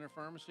Medicine Center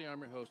Pharmacy. I'm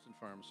your host and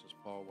pharmacist,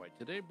 Paul White.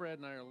 Today, Brad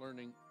and I are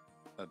learning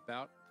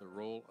about the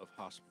role of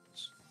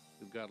hospitalists.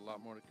 We've got a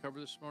lot more to cover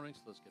this morning,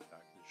 so let's get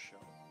back to the show.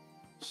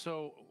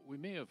 So we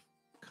may have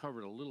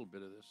covered a little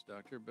bit of this,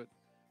 Doctor, but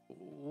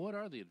what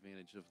are the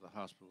advantages of the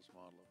hospitalist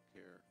model of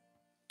care?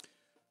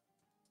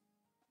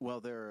 Well,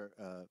 there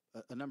are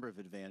a number of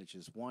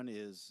advantages. One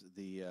is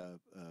the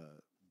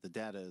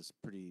data is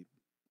pretty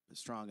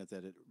strong at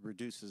that it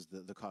reduces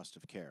the cost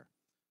of care.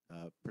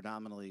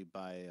 Predominantly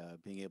by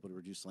being able to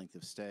reduce length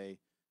of stay,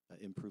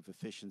 improve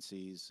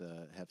efficiencies,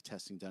 have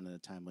testing done in a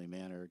timely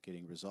manner,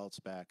 getting results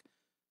back,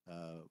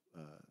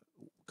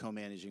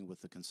 co-managing with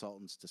the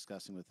consultants,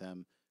 discussing with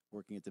them,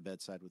 working at the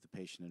bedside with the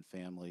patient and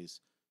families,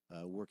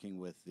 working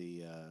with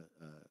the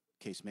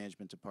case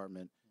management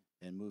department,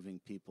 and moving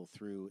people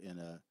through in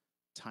a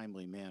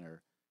timely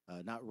manner,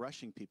 not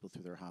rushing people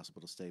through their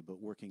hospital stay, but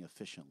working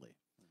efficiently.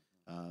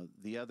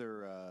 The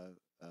other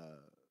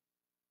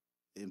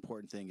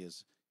important thing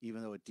is,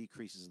 even though it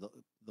decreases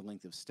the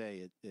length of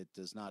stay, it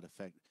does not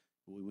affect,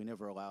 we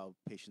never allow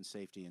patient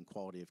safety and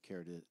quality of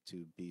care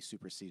to be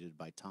superseded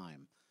by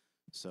time.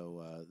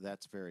 So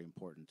that's very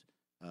important.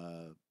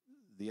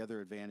 The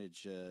other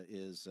advantage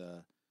is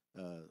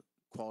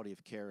quality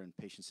of care and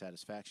patient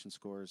satisfaction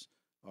scores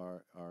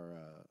are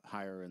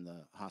higher in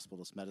the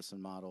hospitalist medicine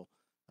model.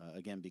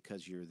 Again,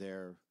 because you're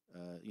there,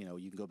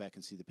 you can go back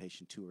and see the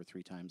patient 2 or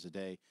 3 times a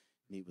day,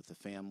 meet with the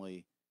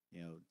family,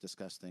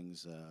 discuss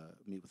things,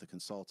 meet with a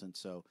consultant.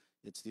 So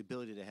it's the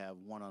ability to have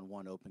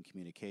one-on-one open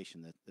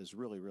communication that is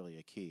really, really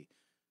a key.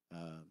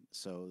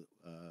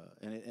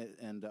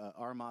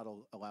 Our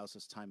model allows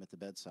us time at the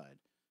bedside.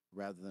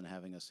 rather than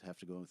having us have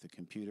to go with a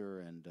computer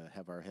and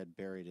have our head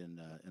buried in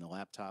a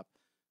laptop.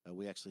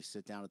 We actually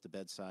sit down at the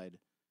bedside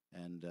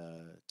and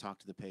talk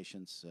to the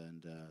patients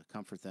and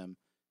comfort them,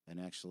 and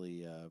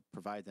actually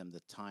provide them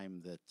the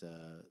time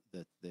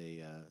that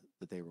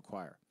they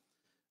require.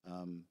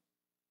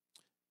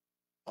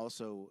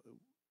 Also,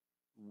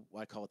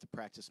 I call it the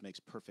practice makes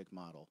perfect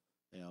model.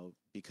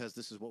 Because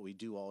this is what we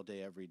do all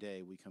day, every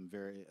day, we become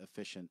very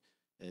efficient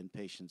in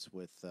patients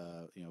with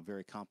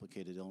very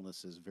complicated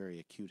illnesses, very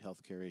acute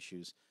healthcare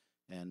issues,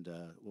 and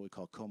what we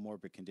call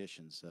comorbid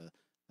conditions.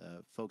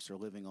 Folks are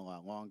living a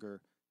lot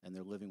longer, and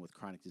they're living with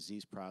chronic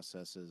disease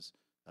processes,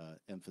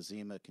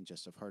 emphysema,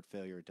 congestive heart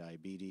failure,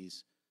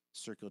 diabetes,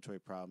 circulatory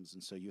problems,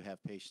 and so you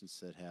have patients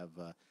that have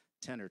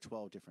 10 or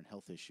 12 different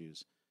health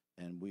issues,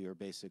 and we are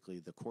basically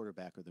the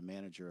quarterback or the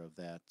manager of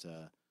that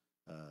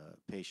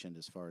patient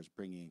as far as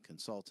bringing in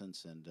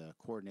consultants and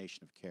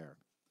coordination of care.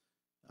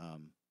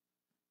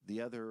 The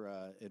other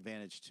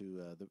advantage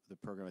to the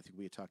program, I think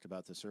we had talked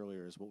about this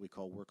earlier, is what we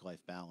call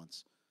work-life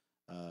balance.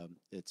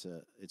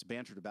 It's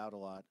bantered about a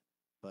lot,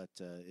 but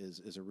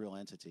is a real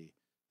entity.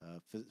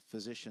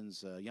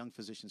 Physicians, young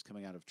physicians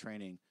coming out of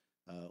training,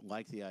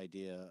 like the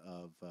idea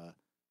of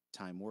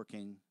time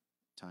working,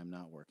 time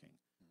not working,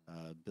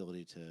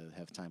 ability to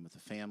have time with the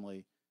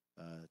family,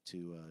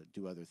 to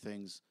do other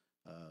things.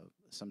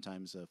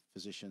 Sometimes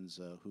physicians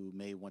who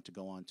may want to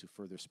go on to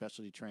further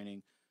specialty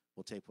training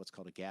will take what's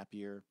called a gap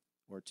year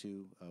or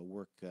two,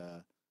 work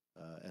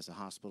as a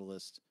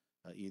hospitalist,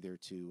 either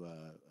to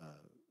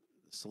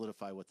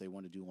solidify what they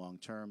want to do long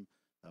term,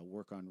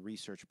 work on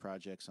research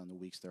projects on the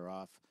weeks they're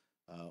off,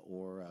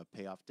 or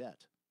pay off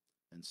debt.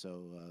 And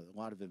so a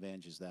lot of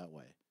advantages that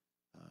way.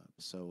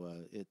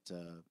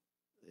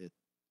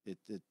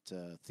 It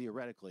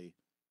theoretically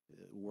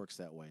works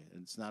that way.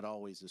 And it's not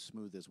always as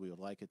smooth as we would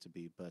like it to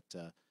be, but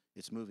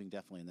it's moving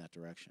definitely in that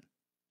direction.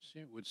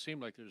 It would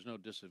seem like there's no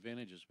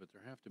disadvantages, but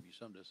there have to be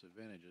some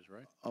disadvantages,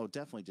 right? Oh,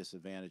 definitely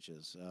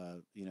disadvantages.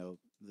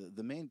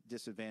 The main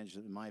disadvantage,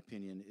 in my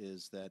opinion,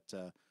 is that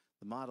the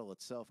model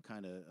itself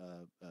kind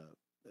of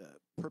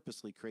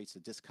purposely creates a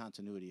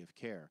discontinuity of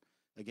care.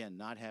 Again,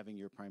 not having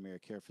your primary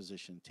care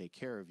physician take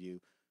care of you,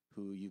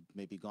 who you've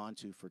maybe gone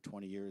to for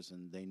 20 years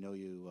and they know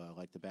you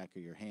like the back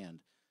of your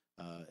hand.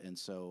 And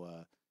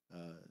so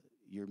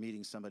you're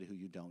meeting somebody who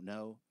you don't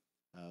know,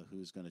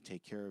 who's going to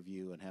take care of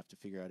you and have to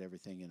figure out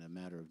everything in a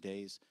matter of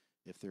days.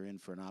 If they're in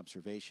for an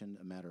observation,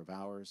 a matter of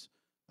hours.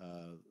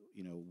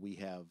 We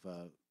have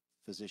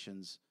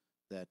physicians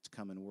that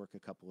come and work a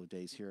couple of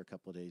days here, a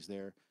couple of days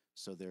there.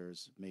 So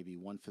there's maybe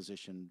one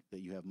physician that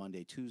you have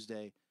Monday,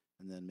 Tuesday,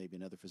 and then maybe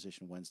another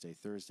physician Wednesday,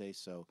 Thursday.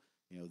 So,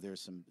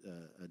 there's some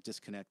a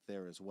disconnect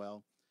there as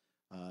well.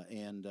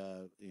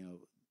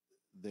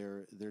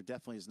 There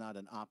definitely is not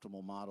an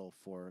optimal model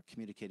for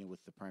communicating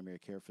with the primary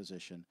care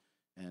physician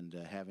and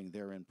having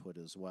their input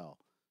as well.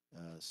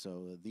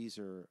 So these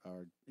are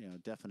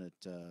definite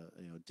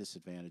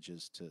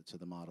disadvantages to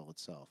the model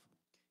itself.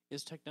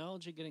 Is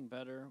technology getting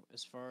better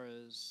as far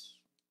as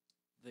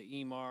the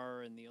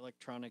EMR and the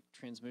electronic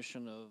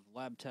transmission of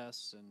lab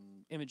tests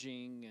and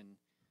imaging? And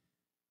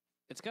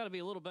it's got to be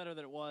a little better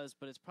than it was,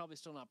 but it's probably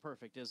still not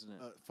perfect, isn't it?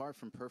 Far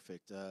from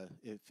perfect.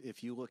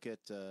 If you look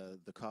at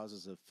the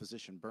causes of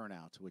physician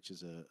burnout, which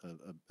is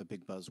a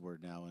big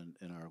buzzword now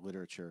in our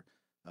literature,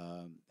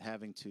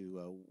 having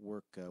to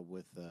work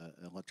with an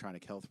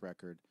electronic health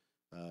record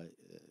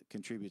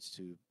contributes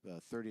to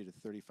 30 to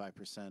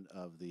 35%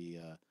 of the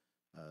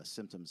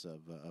symptoms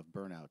of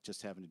burnout,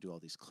 just having to do all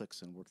these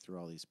clicks and work through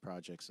all these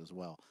projects as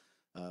well.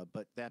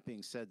 But that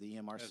being said, the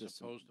EMR system... As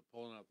opposed to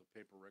pulling out the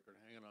paper record,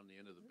 hanging on the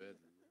end of the bed.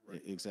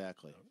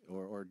 Exactly.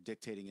 Or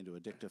dictating into a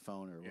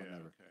dictaphone or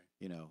whatever.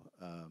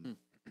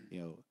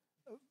 Okay.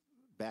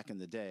 Back in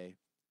the day,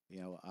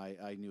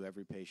 I knew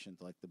every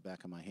patient like the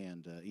back of my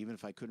hand. Even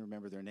if I couldn't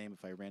remember their name,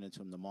 if I ran into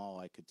them in the mall,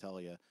 I could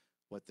tell you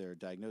what their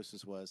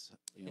diagnosis was,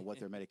 what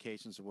their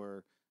medications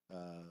were,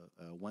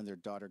 when their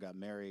daughter got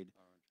married.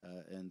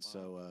 And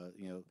so,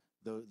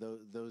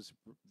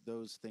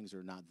 those things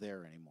are not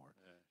there anymore.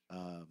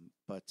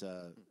 But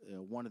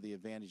one of the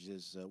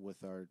advantages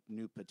with our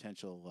new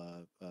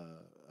potential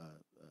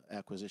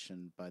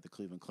acquisition by the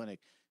Cleveland Clinic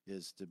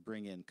is to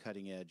bring in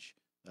cutting-edge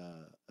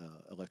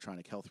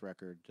electronic health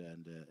record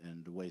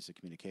and ways of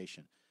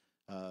communication.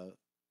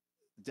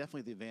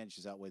 Definitely the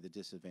advantages outweigh the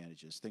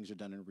disadvantages. Things are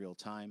done in real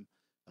time.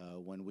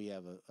 When we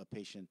have a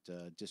patient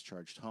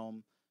discharged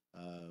home,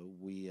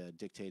 we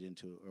dictate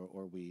into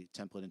or we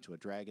template into a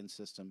Dragon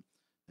system,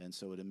 and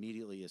so it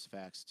immediately is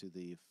faxed to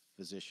the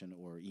physician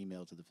or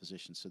emailed to the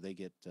physician, so they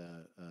get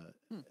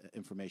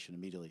information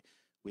immediately.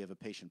 We have a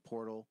patient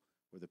portal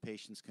where the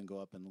patients can go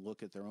up and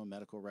look at their own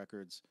medical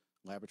records,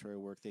 laboratory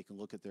work. They can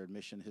look at their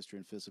admission history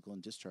and physical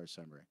and discharge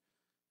summary.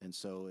 And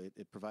so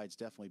it provides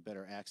definitely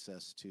better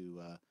access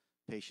to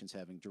patients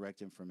having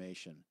direct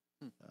information.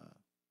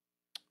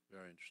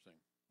 Very interesting.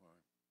 Wow.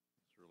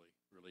 It's really,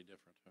 really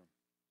different, huh?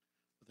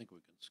 I think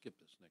we can skip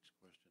this next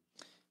question.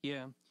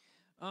 Yeah.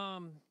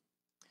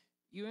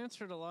 you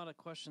answered a lot of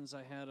questions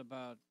I had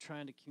about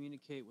trying to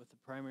communicate with the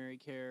primary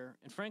care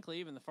and, frankly,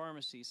 even the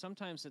pharmacy.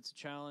 Sometimes it's a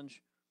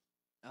challenge.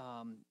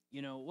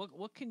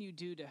 What can you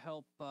do to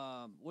help?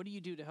 What do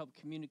you do to help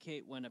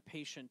communicate when a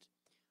patient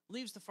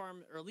leaves the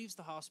farm or leaves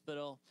the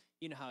hospital?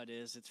 You know how it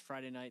is. It's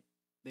Friday night.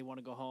 They want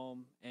to go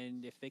home,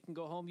 and if they can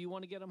go home, you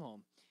want to get them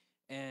home.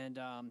 And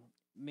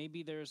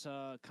maybe there's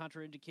a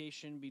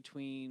contraindication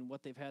between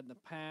what they've had in the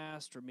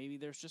past, or maybe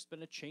there's just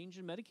been a change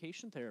in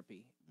medication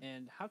therapy.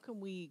 And how can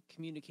we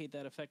communicate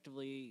that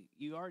effectively?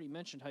 You already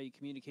mentioned how you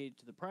communicate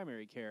to the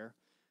primary care.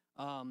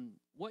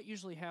 What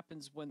usually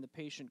happens when the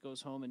patient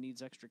goes home and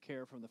needs extra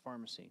care from the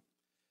pharmacy?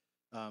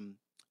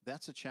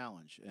 That's a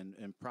challenge,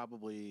 and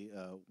probably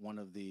one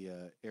of the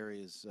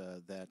areas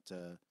that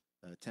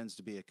tends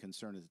to be a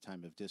concern at the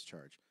time of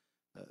discharge.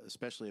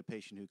 Especially a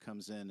patient who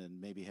comes in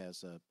and maybe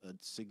has a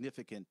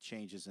significant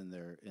changes in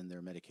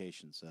their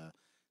medications.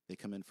 They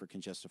come in for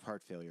congestive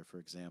heart failure, for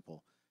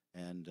example,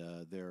 and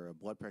their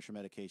blood pressure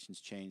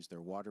medications changed,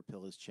 their water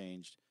pill has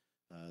changed,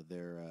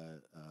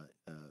 their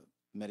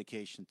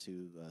medication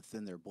to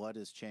thin their blood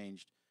has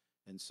changed,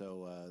 and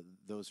so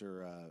those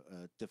are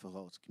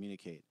difficult to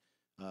communicate.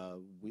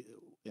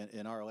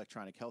 In our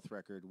electronic health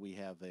record, we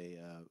have a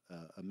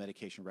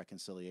medication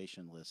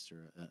reconciliation list,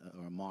 or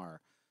a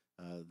MAR.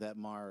 That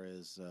MAR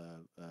is,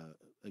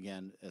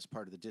 again, as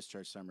part of the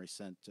discharge summary,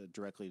 sent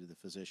directly to the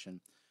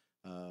physician.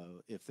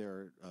 If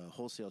there are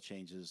wholesale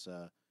changes,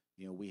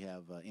 we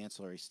have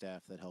ancillary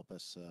staff that help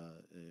us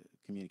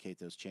communicate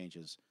those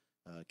changes.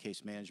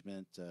 Case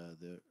management,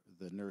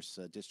 the nurse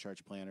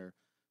discharge planner.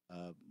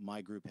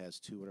 My group has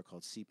two what are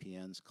called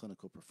CPNs,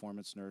 clinical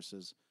performance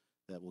nurses,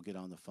 that will get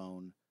on the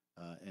phone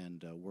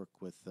and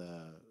work with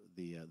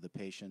the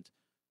patient.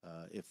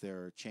 If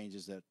there are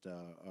changes that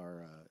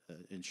are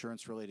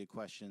insurance-related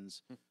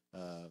questions,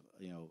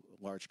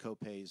 large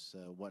copays,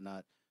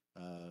 whatnot,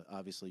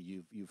 obviously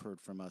you've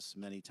heard from us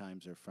many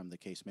times, or from the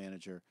case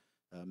manager,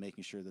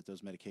 making sure that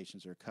those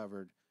medications are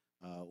covered,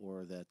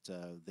 or that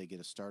they get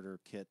a starter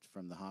kit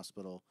from the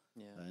hospital.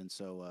 Yeah. And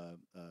so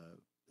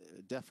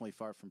definitely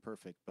far from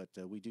perfect, but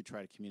we do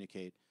try to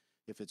communicate.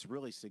 If it's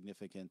really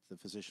significant, the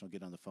physician will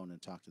get on the phone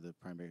and talk to the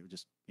primary,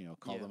 just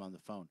call them on the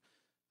phone.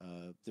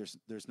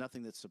 There's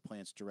nothing that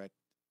supplants direct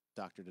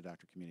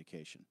doctor-to-doctor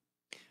communication.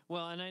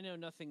 Well, and I know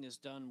nothing is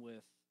done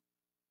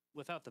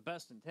without the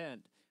best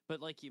intent,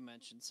 but like you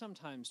mentioned,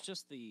 sometimes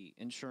just the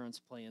insurance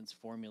plans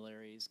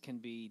formularies can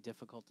be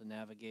difficult to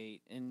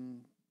navigate,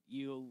 and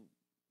you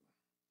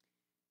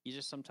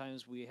just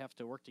sometimes we have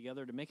to work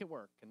together to make it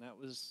work, and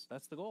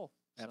that's the goal.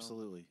 So.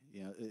 Absolutely.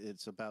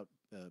 It's about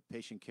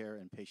patient care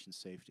and patient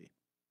safety.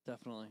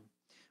 Definitely.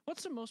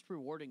 What's the most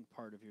rewarding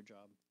part of your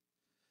job?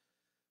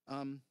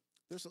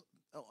 There's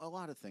a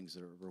lot of things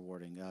that are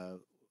rewarding.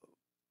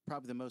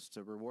 Probably the most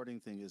rewarding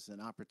thing is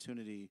an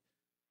opportunity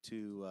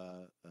to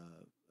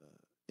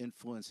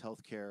influence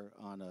healthcare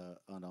on a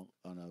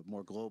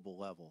more global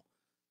level.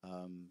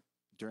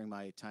 During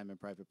my time in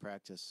private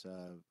practice,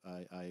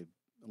 I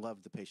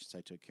loved the patients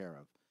I took care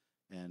of,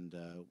 and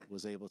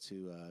was able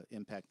to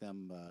impact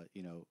them,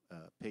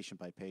 patient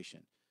by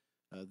patient.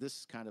 This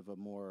is kind of a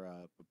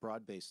more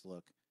broad-based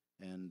look,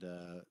 and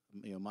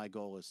my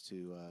goal is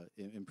to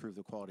improve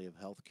the quality of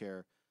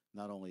healthcare,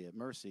 not only at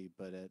Mercy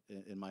but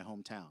in my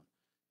hometown.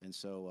 And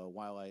so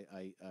while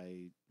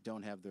I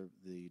don't have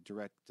the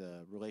direct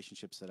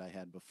relationships that I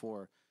had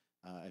before,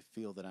 I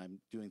feel that I'm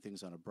doing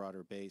things on a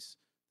broader base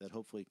that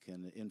hopefully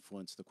can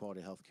influence the quality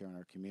of healthcare in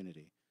our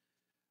community.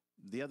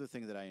 The other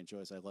thing that I enjoy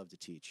is I love to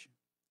teach.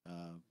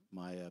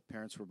 My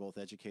parents were both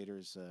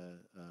educators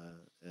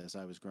as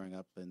I was growing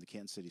up in the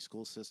Kansas City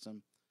school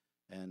system,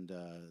 and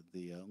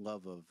the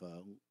love of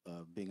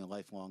being a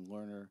lifelong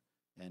learner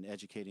and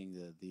educating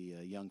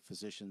the young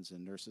physicians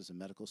and nurses and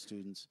medical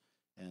students,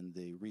 and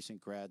the recent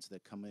grads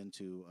that come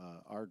into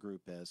our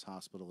group as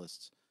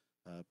hospitalists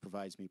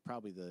provides me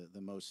probably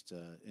the most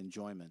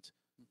enjoyment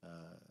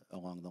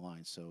along the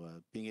line.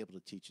 So being able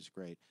to teach is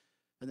great.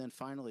 And then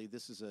finally,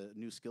 this is a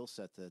new skill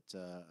set that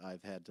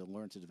I've had to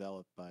learn to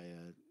develop by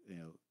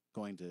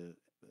going to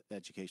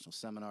educational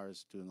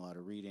seminars, doing a lot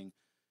of reading,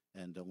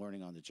 and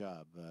learning on the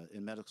job.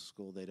 In medical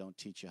school, they don't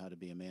teach you how to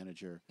be a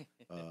manager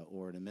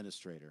or an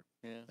administrator.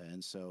 Yeah.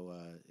 And so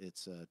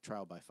it's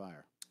trial by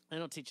fire. I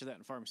don't teach you that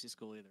in pharmacy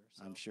school either.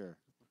 So. I'm sure.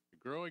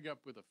 Growing up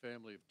with a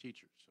family of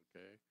teachers,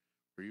 okay,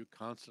 were you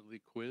constantly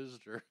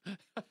quizzed, or?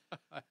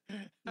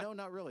 No,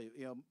 not really.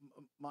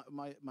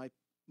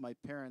 My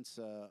parents,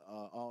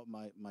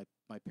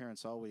 my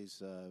parents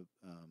always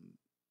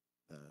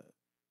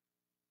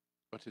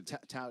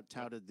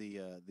touted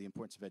the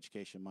importance of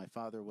education. My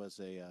father was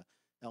a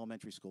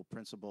elementary school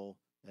principal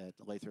at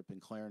Lathrop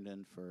and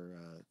Clarendon for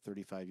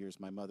 35 years.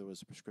 My mother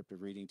was a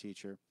prescriptive reading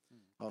teacher,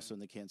 also in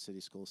the Kansas City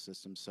school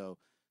system. So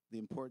the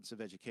importance of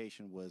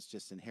education was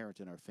just inherent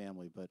in our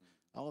family. But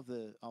all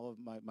of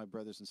my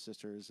brothers and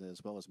sisters,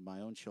 as well as my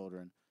own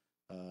children,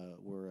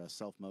 were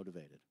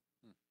self-motivated.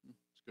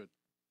 It's good.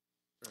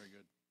 Very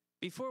good.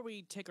 Before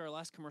we take our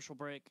last commercial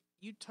break,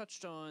 you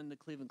touched on the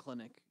Cleveland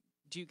Clinic.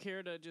 Do you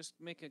care to just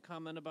make a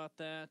comment about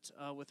that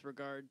with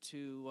regard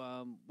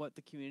to what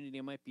the community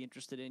might be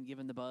interested in,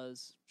 given the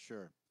buzz?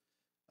 Sure.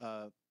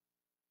 The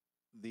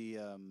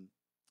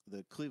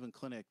Cleveland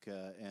Clinic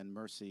and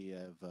Mercy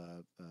have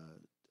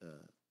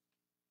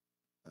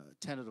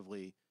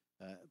tentatively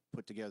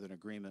put together an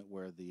agreement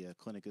where the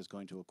clinic is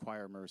going to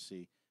acquire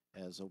Mercy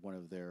as one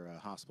of their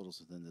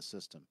hospitals within the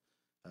system.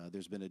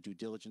 There's been a due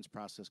diligence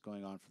process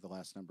going on for the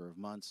last number of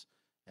months,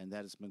 and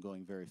that has been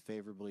going very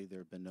favorably. There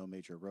have been no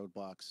major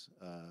roadblocks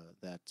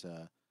that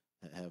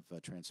have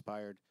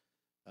transpired.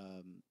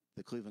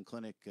 The Cleveland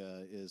Clinic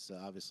is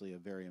obviously a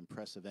very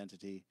impressive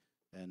entity,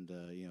 and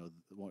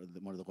one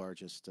of the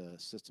largest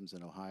systems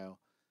in Ohio.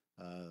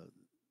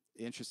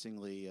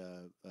 Interestingly,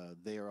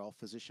 they are all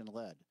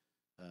physician-led,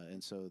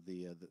 and so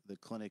the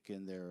clinic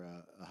in their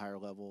higher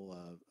level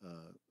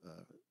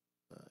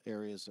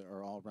areas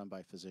are all run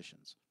by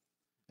physicians,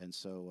 and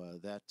so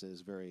that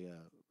is very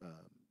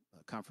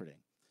comforting.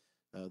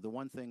 The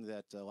one thing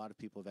that a lot of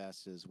people have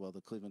asked is, well,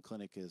 the Cleveland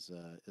Clinic is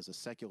a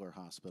secular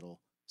hospital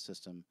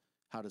system.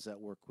 How does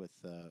that work with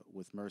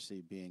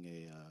Mercy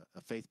being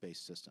a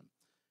faith-based system?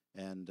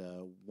 And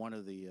one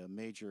of the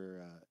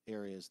major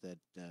areas that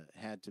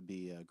had to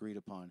be agreed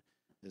upon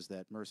is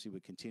that Mercy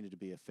would continue to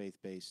be a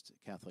faith-based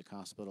Catholic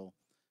hospital.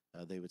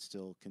 They would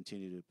still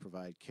continue to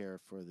provide care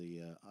for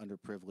the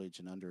underprivileged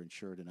and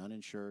underinsured and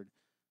uninsured.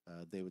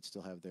 They would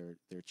still have their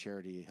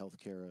charity health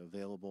care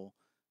available,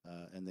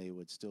 and they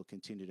would still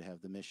continue to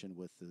have the mission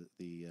with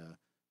the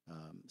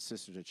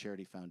Sister to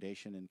Charity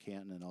Foundation in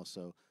Canton and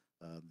also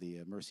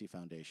the Mercy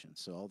Foundation.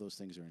 So all those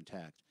things are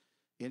intact.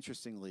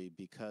 Interestingly,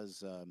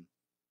 because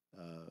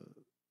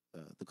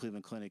the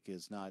Cleveland Clinic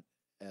is not,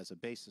 as a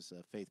basis,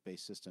 a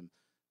faith-based system,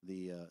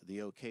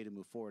 the okay to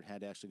move forward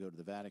had to actually go to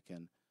the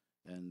Vatican,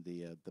 and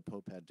the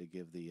Pope had to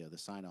give the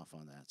sign-off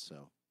on that.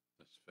 So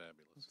that's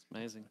fabulous. That's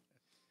amazing.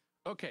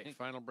 Okay,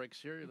 final breaks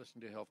here. You're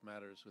listening to Health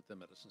Matters with the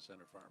Medicine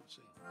Center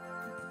Pharmacy.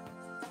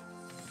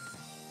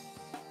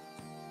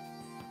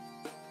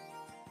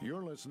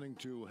 You're listening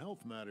to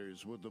Health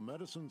Matters with the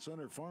Medicine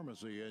Center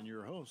Pharmacy and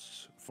your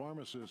hosts,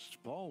 pharmacists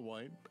Paul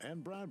White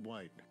and Brad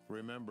White.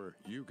 Remember,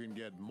 you can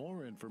get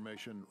more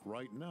information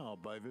right now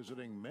by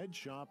visiting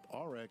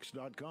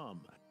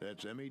medshoprx.com.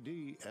 That's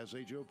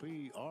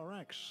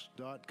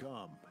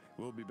medshop.rx.com.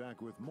 We'll be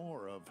back with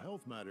more of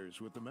Health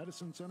Matters with the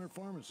Medicine Center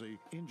Pharmacy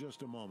in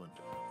just a moment.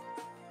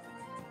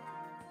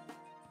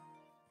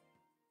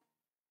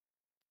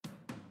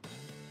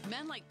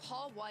 Men like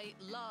Paul White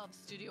love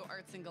Studio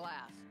Arts and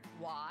Glass.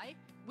 Why?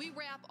 We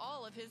wrap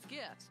all of his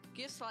gifts.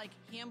 Gifts like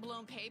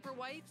hand-blown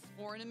paperweights,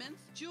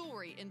 ornaments,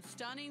 jewelry in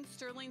stunning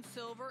sterling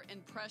silver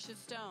and precious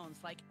stones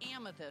like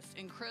amethyst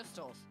and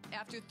crystals.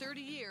 After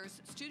 30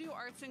 years, Studio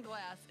Arts and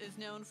Glass is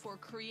known for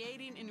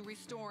creating and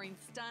restoring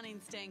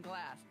stunning stained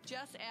glass.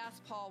 Just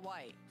ask Paul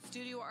White.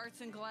 Studio Arts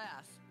and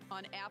Glass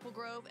on Apple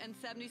Grove and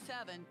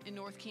 77 in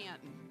North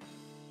Canton.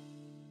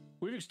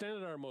 We've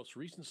extended our most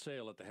recent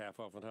sale at the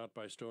Half Off and Hot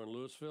Buy store in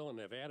Louisville and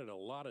have added a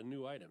lot of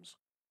new items.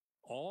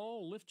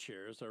 All lift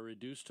chairs are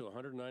reduced to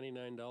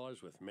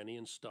 $199 with many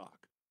in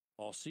stock.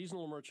 All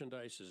seasonal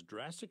merchandise is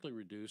drastically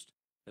reduced,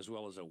 as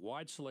well as a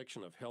wide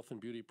selection of health and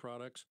beauty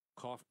products,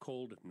 cough,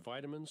 cold, and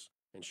vitamins.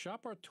 And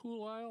shop our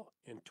tool aisle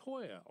and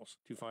toy aisles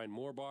to find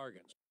more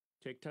bargains.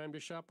 Take time to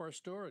shop our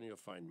store and you'll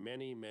find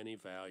many, many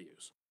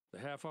values. The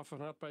Half Off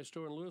and Hot Buy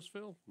store in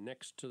Louisville,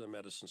 next to the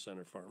Medicine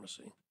Center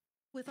Pharmacy.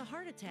 With a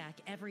heart attack,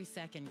 every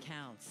second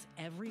counts.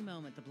 Every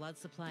moment the blood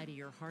supply to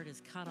your heart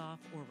is cut off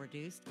or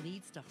reduced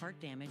leads to heart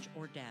damage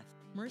or death.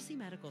 Mercy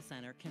Medical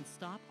Center can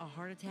stop a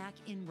heart attack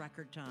in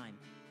record time.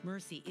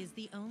 Mercy is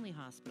the only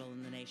hospital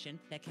in the nation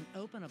that can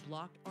open a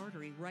blocked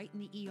artery right in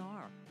the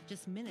ER,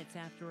 just minutes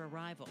after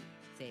arrival,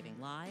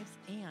 saving lives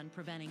and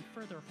preventing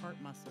further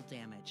heart muscle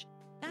damage.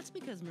 That's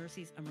because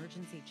Mercy's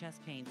Emergency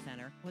Chest Pain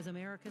Center was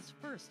America's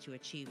first to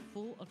achieve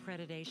full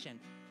accreditation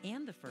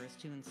and the first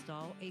to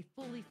install a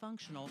fully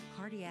functional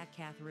cardiac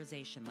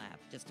catheterization lab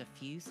just a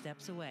few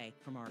steps away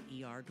from our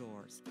ER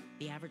doors.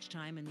 The average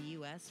time in the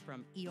U.S.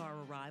 from ER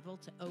arrival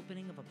to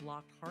opening of a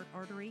blocked heart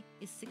artery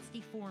is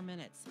 64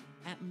 minutes.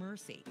 At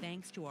Mercy,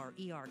 thanks to our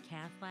ER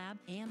cath lab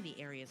and the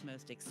area's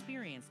most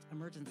experienced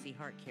emergency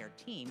heart care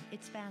team,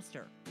 it's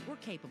faster. We're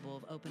capable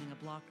of opening a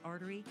blocked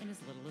artery in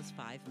as little as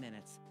 5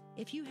 minutes.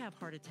 If you have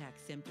heart attack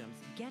symptoms,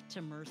 get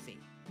to Mercy.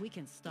 We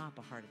can stop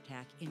a heart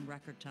attack in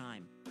record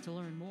time. To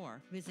learn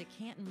more, visit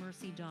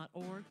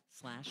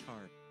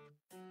cantonmercy.org/heart.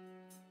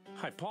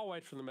 Hi, Paul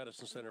White from the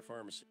Medicine Center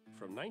Pharmacy.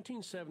 From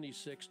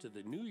 1976 to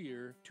the new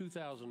year,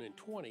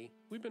 2020,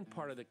 we've been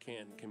part of the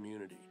Canton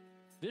community.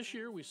 This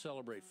year, we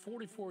celebrate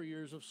 44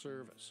 years of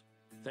service.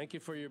 Thank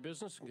you for your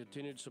business and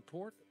continued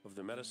support of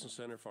the Medicine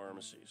Center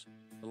Pharmacies.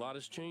 A lot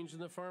has changed in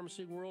the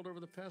pharmacy world over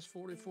the past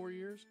 44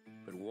 years,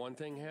 but one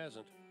thing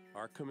hasn't: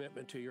 our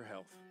commitment to your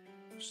health.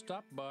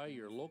 Stop by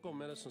your local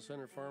Medicine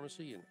Center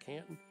Pharmacy in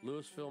Canton,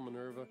 Louisville,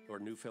 Minerva, or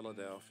New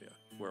Philadelphia,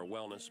 where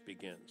wellness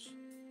begins.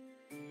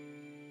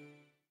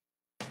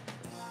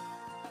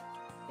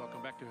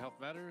 Welcome back to Health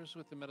Matters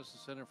with the Medicine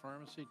Center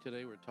Pharmacy.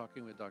 Today we're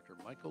talking with Dr.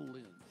 Michael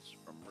Linz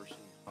from Mercy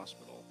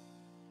Hospital.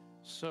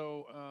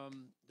 So,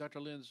 Dr.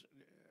 Linz,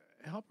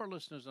 help our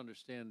listeners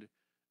understand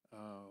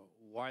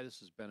why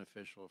this is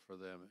beneficial for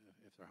them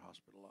if they're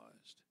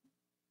hospitalized.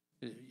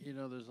 You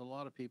know, there's a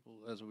lot of people,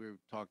 as we've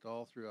talked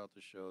all throughout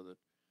the show, that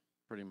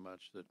pretty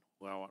much that,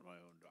 well, I want my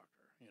own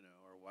doctor, you know,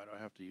 or why do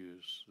I have to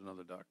use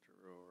another doctor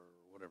or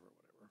whatever.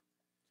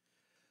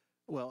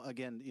 Well,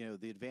 again,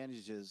 the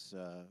advantages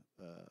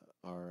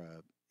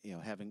are,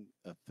 having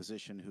a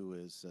physician who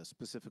is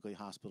specifically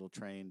hospital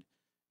trained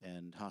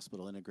and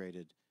hospital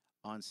integrated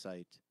on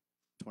site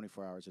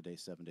 24 hours a day,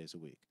 7 days a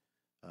week.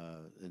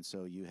 And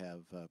so you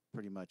have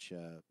pretty much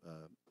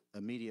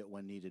immediate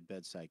when needed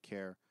bedside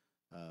care,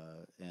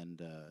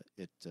 and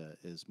it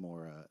is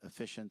more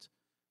efficient,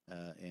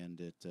 and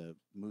it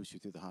moves you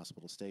through the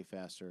hospital stay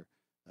faster.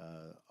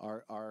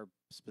 Our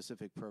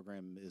specific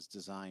program is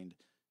designed,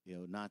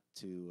 not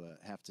to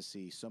have to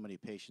see so many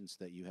patients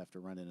that you have to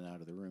run in and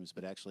out of the rooms,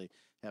 but actually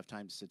have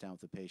time to sit down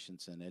with the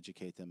patients and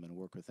educate them and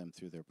work with them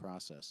through their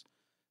process.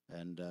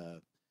 And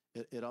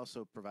it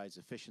also provides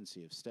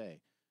efficiency of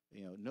stay.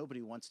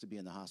 Nobody wants to be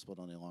in the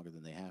hospital any longer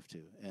than they have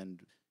to,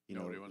 and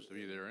nobody wants to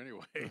be there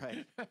anyway.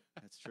 Right,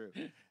 that's true.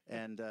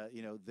 And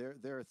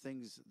there are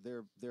things,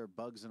 there are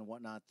bugs and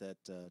whatnot that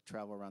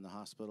travel around the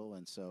hospital,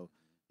 and so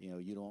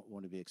you don't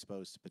want to be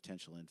exposed to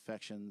potential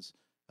infections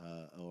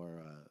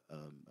or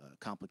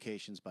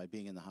complications by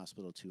being in the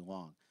hospital too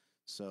long.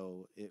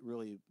 So it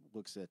really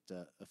looks at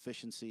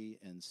efficiency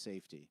and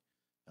safety.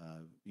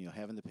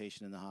 Having the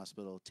patient in the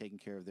hospital, taking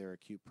care of their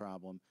acute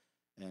problem,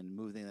 and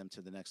moving them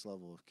to the next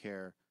level of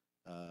care,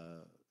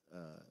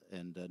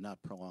 and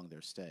not prolong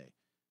their stay.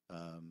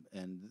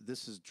 And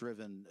this is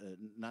driven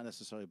not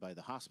necessarily by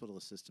the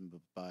hospitalist system,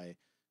 but by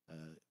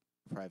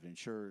private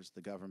insurers,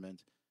 the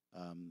government.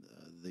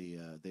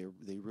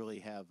 They really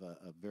have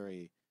a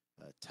very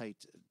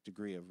tight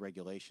degree of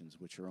regulations,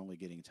 which are only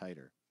getting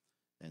tighter.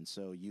 And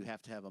so you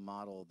have to have a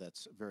model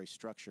that's very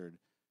structured,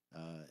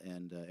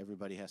 and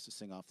everybody has to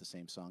sing off the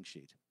same song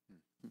sheet.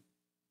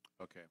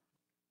 Okay.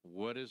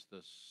 What is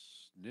the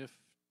sniff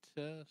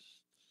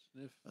test?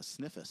 A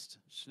sniffist.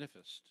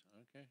 Sniffist.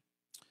 Okay.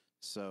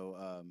 So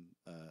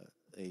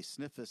a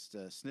sniffist,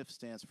 sniff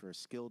stands for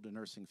skilled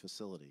nursing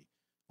facility,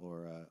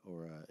 or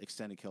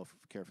extended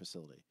care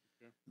facility.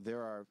 Okay.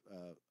 There are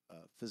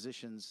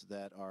physicians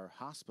that are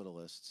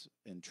hospitalists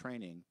in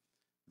training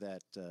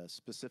that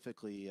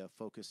specifically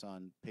focus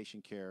on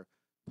patient care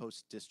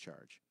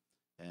post-discharge.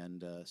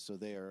 And so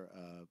they are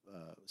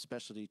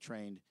specialty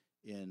trained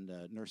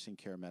in nursing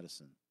care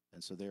medicine.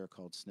 And so they are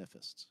called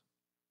sniffists.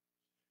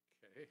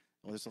 Okay.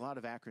 Well, there's a lot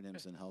of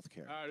acronyms in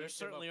healthcare. There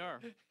certainly are.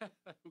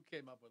 Who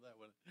came up with that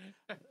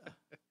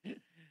one?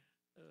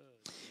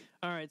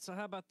 All right, so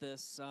how about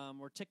this?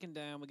 We're ticking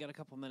down. We got a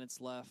couple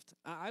minutes left.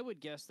 I would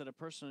guess that a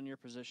person in your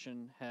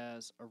position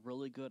has a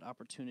really good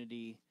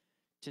opportunity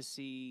to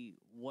see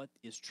what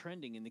is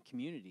trending in the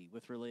community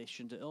with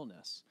relation to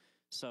illness.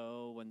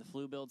 So when the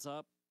flu builds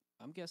up,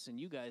 I'm guessing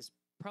you guys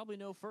probably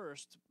know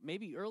first,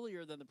 maybe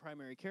earlier than the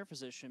primary care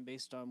physician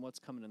based on what's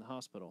coming in the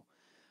hospital.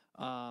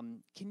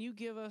 Can you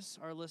give us,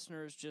 our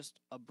listeners, just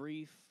a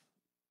brief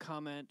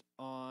comment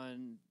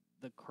on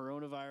the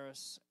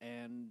coronavirus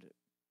and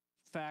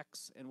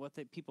facts and what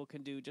people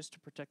can do just to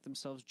protect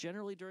themselves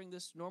generally during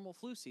this normal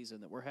flu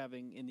season that we're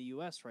having in the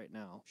U.S. right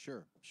now?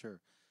 Sure.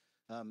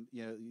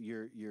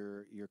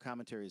 Your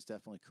commentary is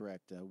definitely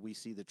correct. We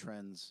see the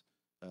trends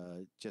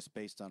just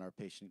based on our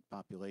patient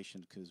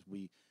population, because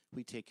we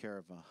take care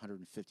of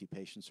 150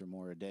 patients or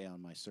more a day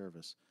on my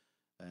service,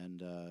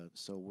 and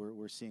so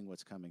we're seeing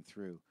what's coming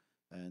through,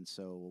 and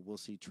so we'll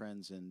see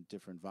trends in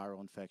different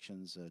viral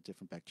infections,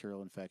 different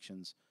bacterial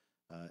infections,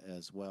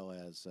 as well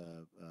as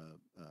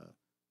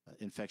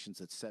infections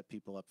that set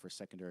people up for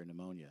secondary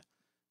pneumonia.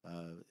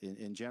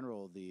 In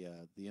general, the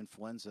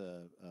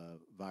influenza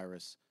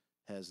virus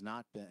has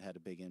not had a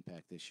big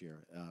impact this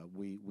year.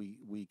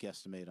 We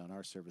guesstimate on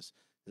our service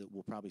that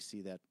we'll probably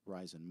see that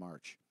rise in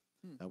March.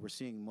 We're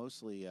seeing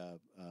mostly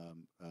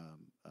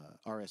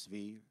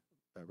RSV,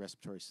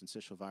 respiratory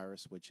syncytial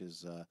virus, which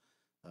is a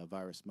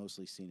virus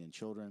mostly seen in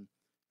children,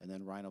 and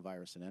then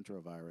rhinovirus and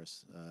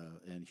enterovirus,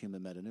 and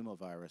human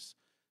metapneumovirus,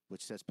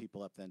 which sets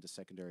people up then to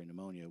secondary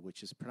pneumonia,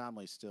 which is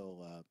predominantly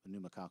still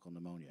pneumococcal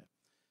pneumonia.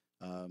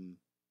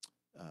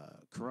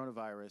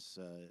 Coronavirus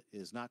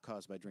is not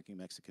caused by drinking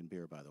Mexican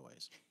beer, by the way.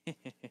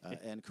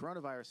 And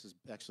coronavirus is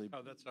actually...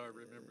 Oh, that's how I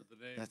remembered the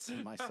name. That's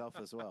myself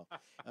as well.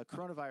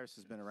 Coronavirus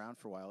has been around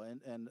for a while,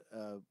 and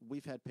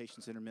we've had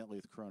patients intermittently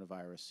with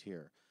coronavirus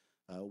here.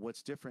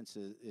 What's different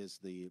is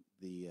the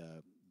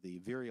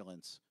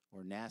virulence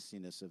or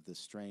nastiness of this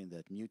strain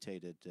that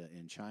mutated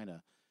in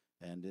China,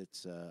 and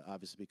it's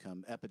obviously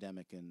become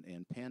epidemic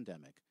and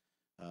pandemic.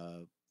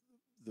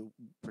 The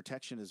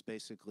protection is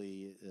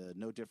basically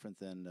no different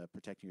than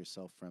protecting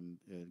yourself from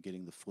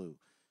getting the flu.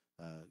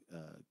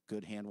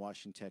 Good hand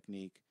washing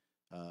technique,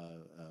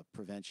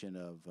 prevention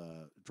of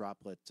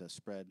droplet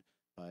spread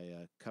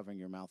by covering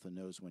your mouth and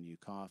nose when you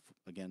cough,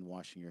 again,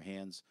 washing your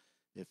hands.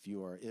 If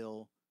you are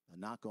ill,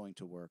 not going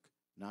to work,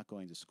 not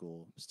going to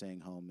school,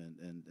 staying home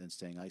and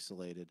staying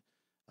isolated,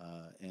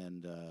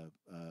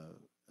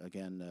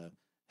 Again,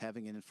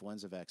 having an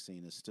influenza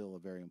vaccine is still a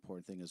very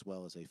important thing, as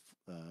well as a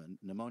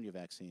pneumonia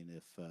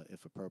vaccine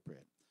if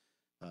appropriate.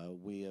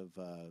 We have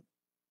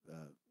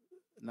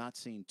not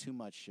seen too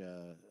much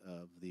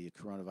of the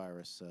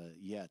coronavirus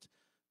yet,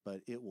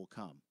 but it will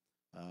come.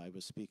 I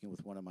was speaking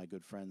with one of my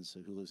good friends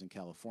who lives in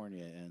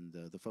California, and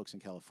the folks in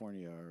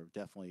California are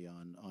definitely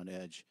on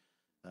edge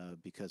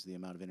because of the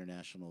amount of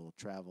international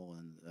travel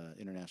and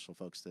international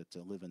folks that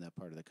live in that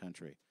part of the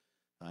country.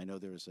 I know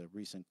there was a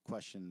recent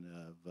question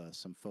of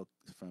some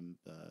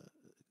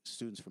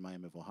students from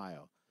Miami of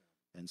Ohio.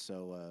 And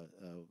so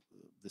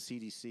the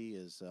CDC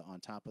is on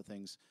top of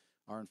things.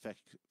 Our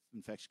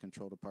infection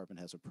control department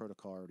has a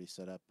protocol already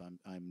set up.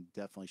 I'm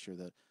definitely sure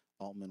that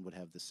Altman would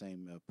have the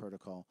same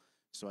protocol.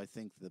 So I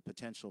think the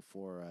potential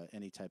for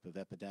any type of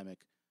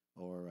epidemic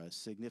or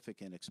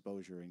significant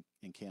exposure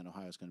in Canton,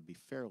 Ohio is going to be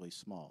fairly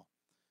small.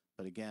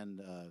 But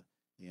again,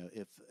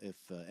 if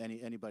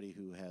anybody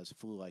who has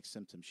flu-like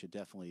symptoms should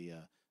definitely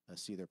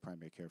see their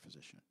primary care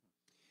physician.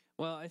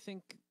 Well, I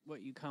think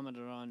what you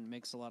commented on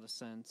makes a lot of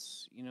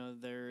sense.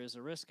 There is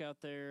a risk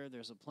out there.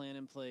 There's a plan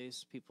in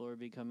place. People are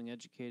becoming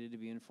educated to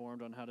be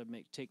informed on how to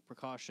take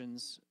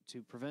precautions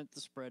to prevent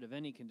the spread of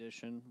any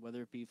condition,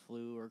 whether it be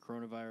flu or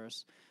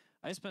coronavirus.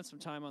 I spent some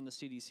time on the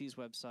CDC's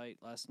website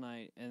last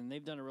night, and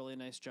they've done a really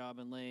nice job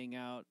in laying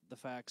out the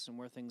facts and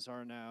where things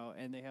are now,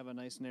 and they have a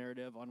nice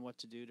narrative on what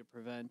to do to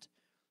prevent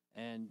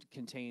and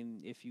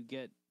contain if you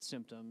get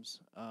symptoms.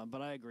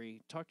 But I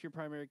agree. Talk to your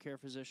primary care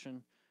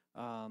physician,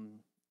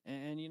 and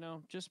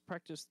just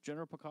practice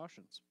general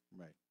precautions.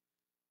 Right.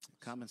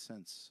 Common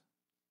sense.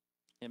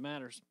 It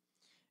matters.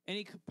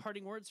 Any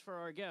parting words for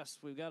our guests?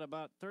 We've got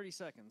about 30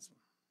 seconds.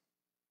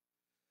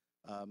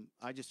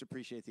 I just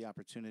appreciate the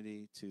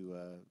opportunity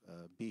to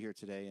be here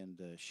today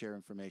and share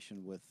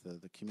information with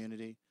the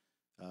community.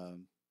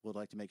 Would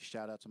like to make a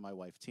shout out to my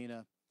wife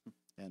Tina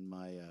and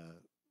my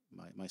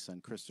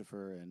son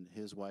Christopher and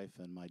his wife,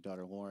 and my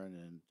daughter Lauren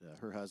and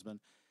her husband,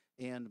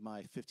 and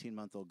my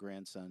 15-month-old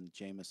grandson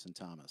Jamison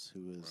Thomas,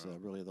 who is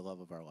really the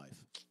love of our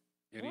life.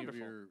 Any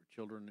Wonderful. of your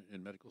children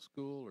in medical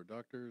school or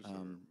doctors?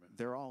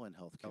 They're all in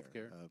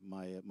healthcare.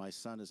 My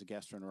son is a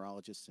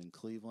gastroenterologist in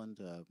Cleveland.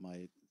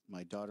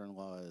 My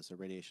daughter-in-law is a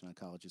radiation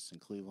oncologist in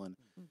Cleveland.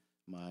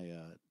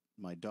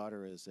 My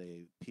daughter is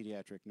a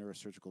pediatric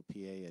neurosurgical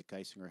PA at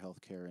Geisinger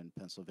Healthcare in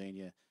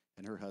Pennsylvania,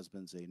 and her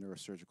husband's a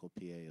neurosurgical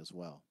PA as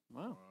well.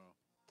 Wow.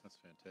 That's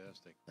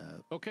fantastic.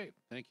 Okay,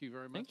 thank you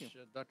very much. Thank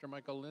you. Dr.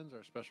 Michael Linz,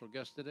 our special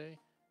guest today,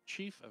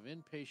 Chief of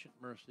Inpatient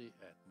Mercy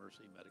at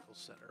Mercy Medical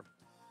Center.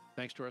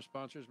 Thanks to our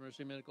sponsors,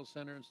 Mercy Medical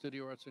Center and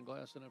Studio Arts and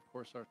Glass, and of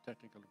course our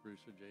technical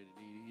producer,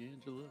 J.D.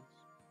 Angelos.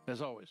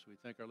 As always, we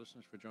thank our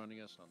listeners for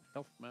joining us on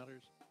Health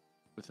Matters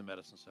with the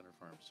Medicine Center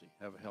Pharmacy.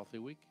 Have a healthy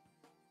week,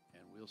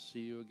 and we'll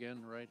see you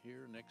again right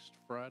here next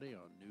Friday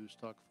on News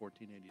Talk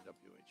 1480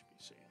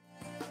 WHBC.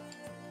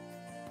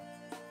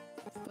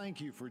 Thank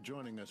you for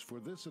joining us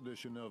for this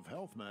edition of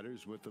Health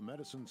Matters with the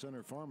Medicine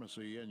Center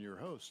Pharmacy and your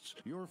hosts,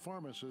 your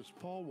pharmacists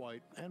Paul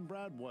White and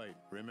Brad White.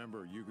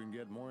 Remember, you can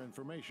get more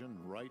information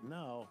right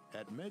now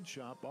at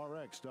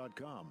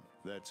medshoprx.com.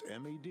 That's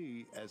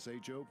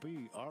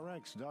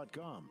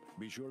MEDSHOPRX.com.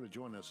 Be sure to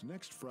join us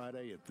next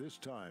Friday at this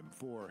time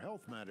for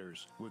Health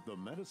Matters with the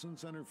Medicine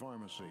Center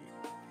Pharmacy.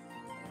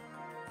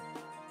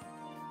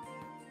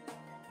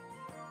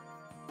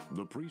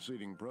 The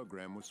preceding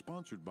program was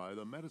sponsored by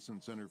the Medicine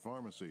Center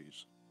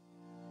Pharmacies.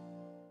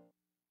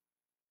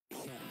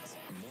 Ken's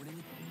Morning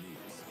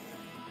News.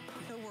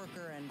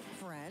 Co-worker and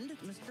friend,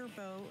 Mr.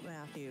 Bo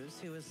Matthews,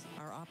 who is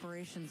our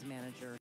operations manager.